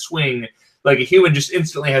down in a swing, like a human just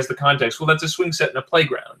instantly has the context. Well, that's a swing set in a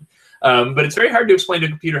playground. But it's very hard to explain to a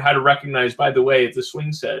computer how to recognize, by the way, it's a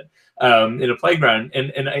swing set in a playground.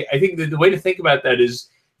 And I think that the way to think about that is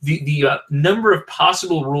the number of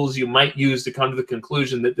possible rules you might use to come to the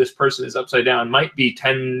conclusion that this person is upside down might be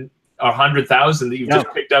 10 or 100,000 that you've just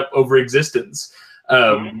picked up over existence.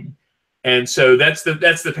 And so that's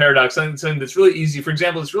the paradox. Something that's really easy. For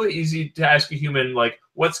example, it's really easy to ask a human, like,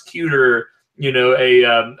 what's cuter,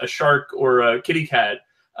 a shark or a kitty cat.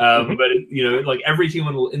 But like every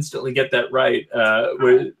human will instantly get that right.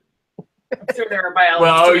 I'm sure there are biologists.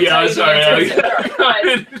 Well, yeah,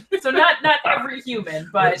 sorry. So not every human,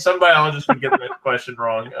 but some biologists would get that question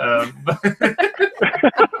wrong.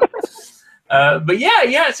 But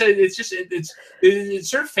yeah. So it's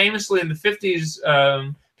sort of famously in the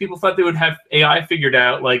 50s, people thought they would have AI figured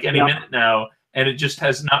out like any minute now. And it just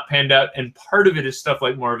has not panned out. And part of it is stuff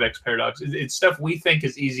like Moravec's paradox. It's stuff we think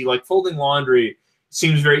is easy, like folding laundry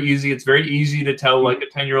seems very easy. It's very easy to tell like a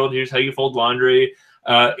 10-year-old, here's how you fold laundry.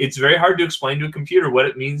 It's very hard to explain to a computer what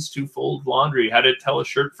it means to fold laundry, how to tell a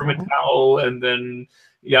shirt from a towel, and then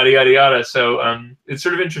yada, yada, yada. So it's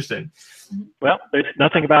sort of interesting. Well, there's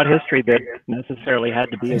nothing about history that necessarily had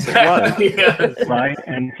to be as it was, right?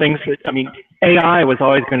 And things that, AI was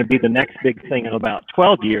always going to be the next big thing in about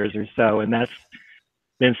 12 years or so, and that's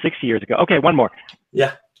been 60 years ago. Okay, one more.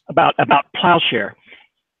 Yeah. About plowshare.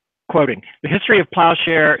 Quoting, the history of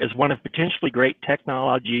plowshare is one of potentially great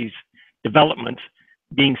technology's developments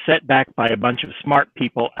being set back by a bunch of smart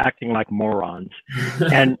people acting like morons.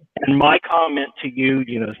 and my comment to you,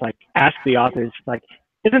 is like, ask the authors, like,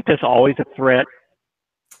 isn't this always a threat?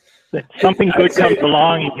 That something good comes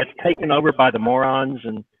along and gets taken over by the morons,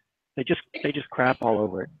 and they just crap all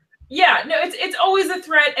over it. Yeah, no, it's always a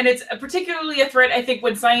threat, and it's particularly a threat, I think,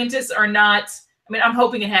 when scientists are not. I'm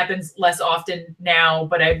hoping it happens less often now,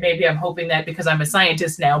 but maybe I'm hoping that because I'm a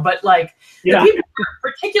scientist now. But like, the people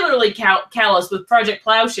were particularly callous with Project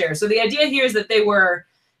Plowshare. So the idea here is that they were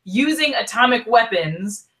using atomic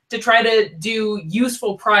weapons to try to do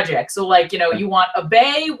useful projects. So like, you want a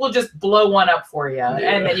bay, we'll just blow one up for you,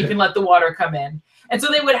 and then you can let the water come in. And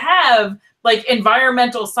so they would have like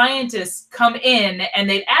environmental scientists come in, and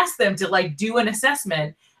they'd ask them to like do an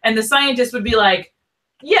assessment, and the scientists would be like,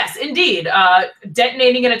 yes, indeed,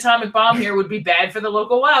 detonating an atomic bomb here would be bad for the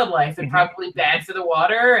local wildlife, and probably bad for the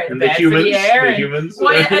water, and bad for the air.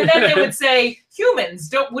 And then they would say,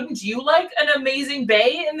 humans, wouldn't you like an amazing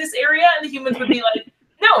bay in this area? And the humans would be like,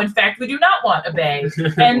 no, in fact, we do not want a bay.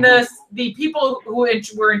 And the people who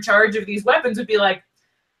were in charge of these weapons would be like,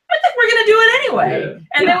 I think we're going to do it anyway.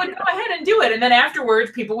 And they would go ahead and do it. And then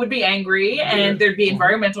afterwards, people would be angry, and there'd be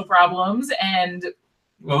environmental problems. And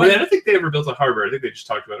well, I don't think they ever built a harbor. I think they just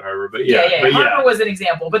talked about a harbor. But harbor was an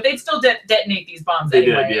example. But they'd still detonate these bombs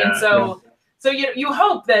anyway. And so you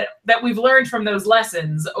hope that we've learned from those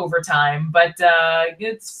lessons over time, but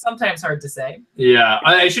it's sometimes hard to say. Yeah,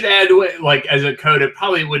 I should add, like, as a code, it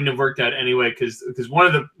probably wouldn't have worked out anyway, because one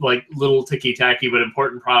of the like little ticky-tacky but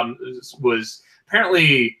important problems was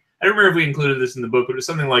apparently, I don't remember if we included this in the book, but it was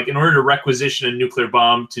something like, in order to requisition a nuclear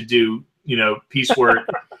bomb to do peace work,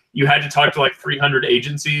 you had to talk to like 300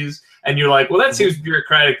 agencies, and you're like, well, that seems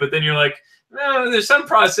bureaucratic, but then you're like, no, there's some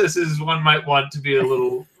processes one might want to be a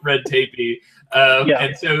little red tapey.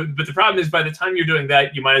 And so, but the problem is, by the time you're doing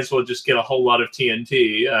that, you might as well just get a whole lot of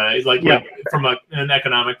TNT, like from an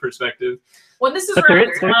economic perspective. Well, this is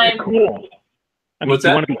around the time. Cool. What's you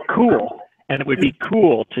that? want to be cool, and it would be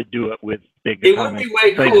cool to do it with big. It would be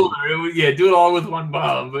way cooler. It would, do it all with one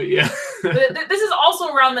bomb. But yeah. This is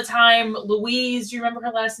also around the time Louise. Do you remember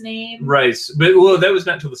her last name? Rice, but well, that was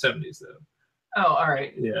not until the 70s though. Oh, all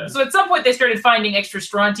right. Yeah. So at some point they started finding extra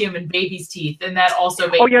strontium in babies' teeth, and that also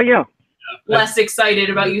made less excited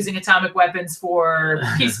about using atomic weapons for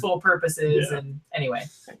peaceful purposes. And anyway.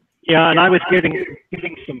 Yeah, and I was getting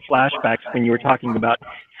some flashbacks when you were talking about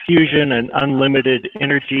fusion and unlimited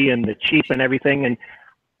energy and the cheap and everything. And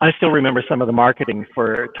I still remember some of the marketing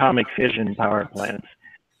for atomic fission power plants,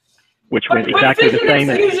 which was exactly the same.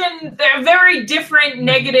 But fission and fusion, they're very different,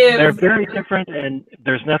 negative. They're very different, and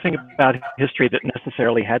there's nothing about history that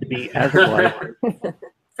necessarily had to be as it was.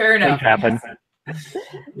 Fair enough. Things happen.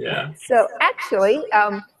 Yeah. So actually,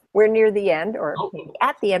 we're near the end, or maybe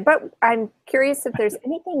at the end, but I'm curious if there's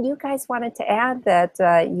anything you guys wanted to add that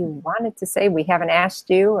you wanted to say we haven't asked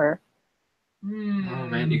you, or... Oh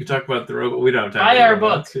man, you could talk about the robot. We don't have time. Buy our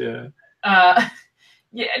book. Yeah.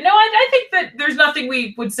 Yeah. No, I think that there's nothing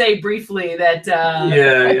we would say briefly that.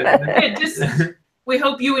 Yeah. Just we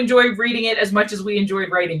hope you enjoyed reading it as much as we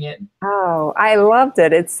enjoyed writing it. Oh, I loved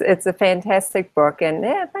it. It's a fantastic book, and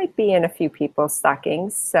it might be in a few people's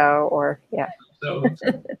stockings. So, or yeah. So.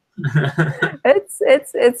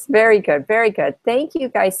 It's very good, very good. Thank you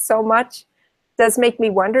guys so much. Does make me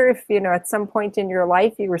wonder if, you know, at some point in your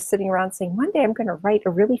life you were sitting around saying, one day I'm going to write a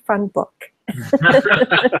really fun book.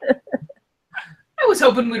 I was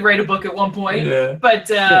hoping we'd write a book at one point, but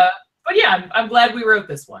yeah, I'm glad we wrote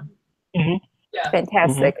this one. Mm-hmm. Yeah,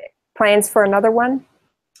 fantastic. Plans for another one?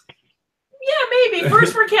 Yeah, maybe.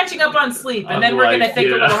 First, we're catching up on sleep, and then we're going to think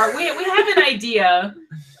a little hard. We have an idea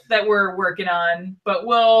that we're working on, but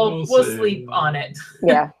we'll sleep on it.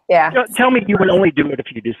 Yeah. Tell me you would only do it if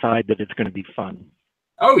you decide that it's going to be fun.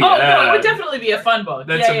 Oh yeah. Oh no, it would definitely be a fun book.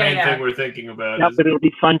 That's the main thing we're thinking about. Yeah, but it'll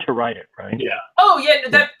be fun to write it, right? Yeah. Oh yeah,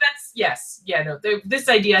 that's yes. Yeah, no. This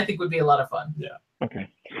idea I think would be a lot of fun. Yeah. Okay.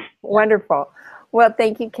 Wonderful. Well,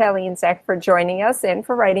 thank you, Kelly and Zach, for joining us and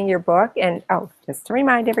for writing your book. And just to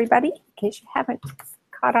remind everybody, in case you haven't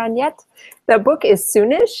caught on yet, the book is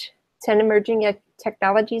Soonish, 10 Emerging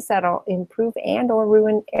Technologies That'll Improve and or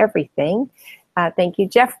Ruin Everything. Thank you,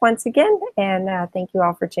 Jeff, once again. And thank you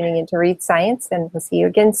all for tuning in to Read Science. And we'll see you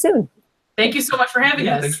again soon. Thank you so much for having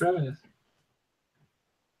us. Thanks for having us.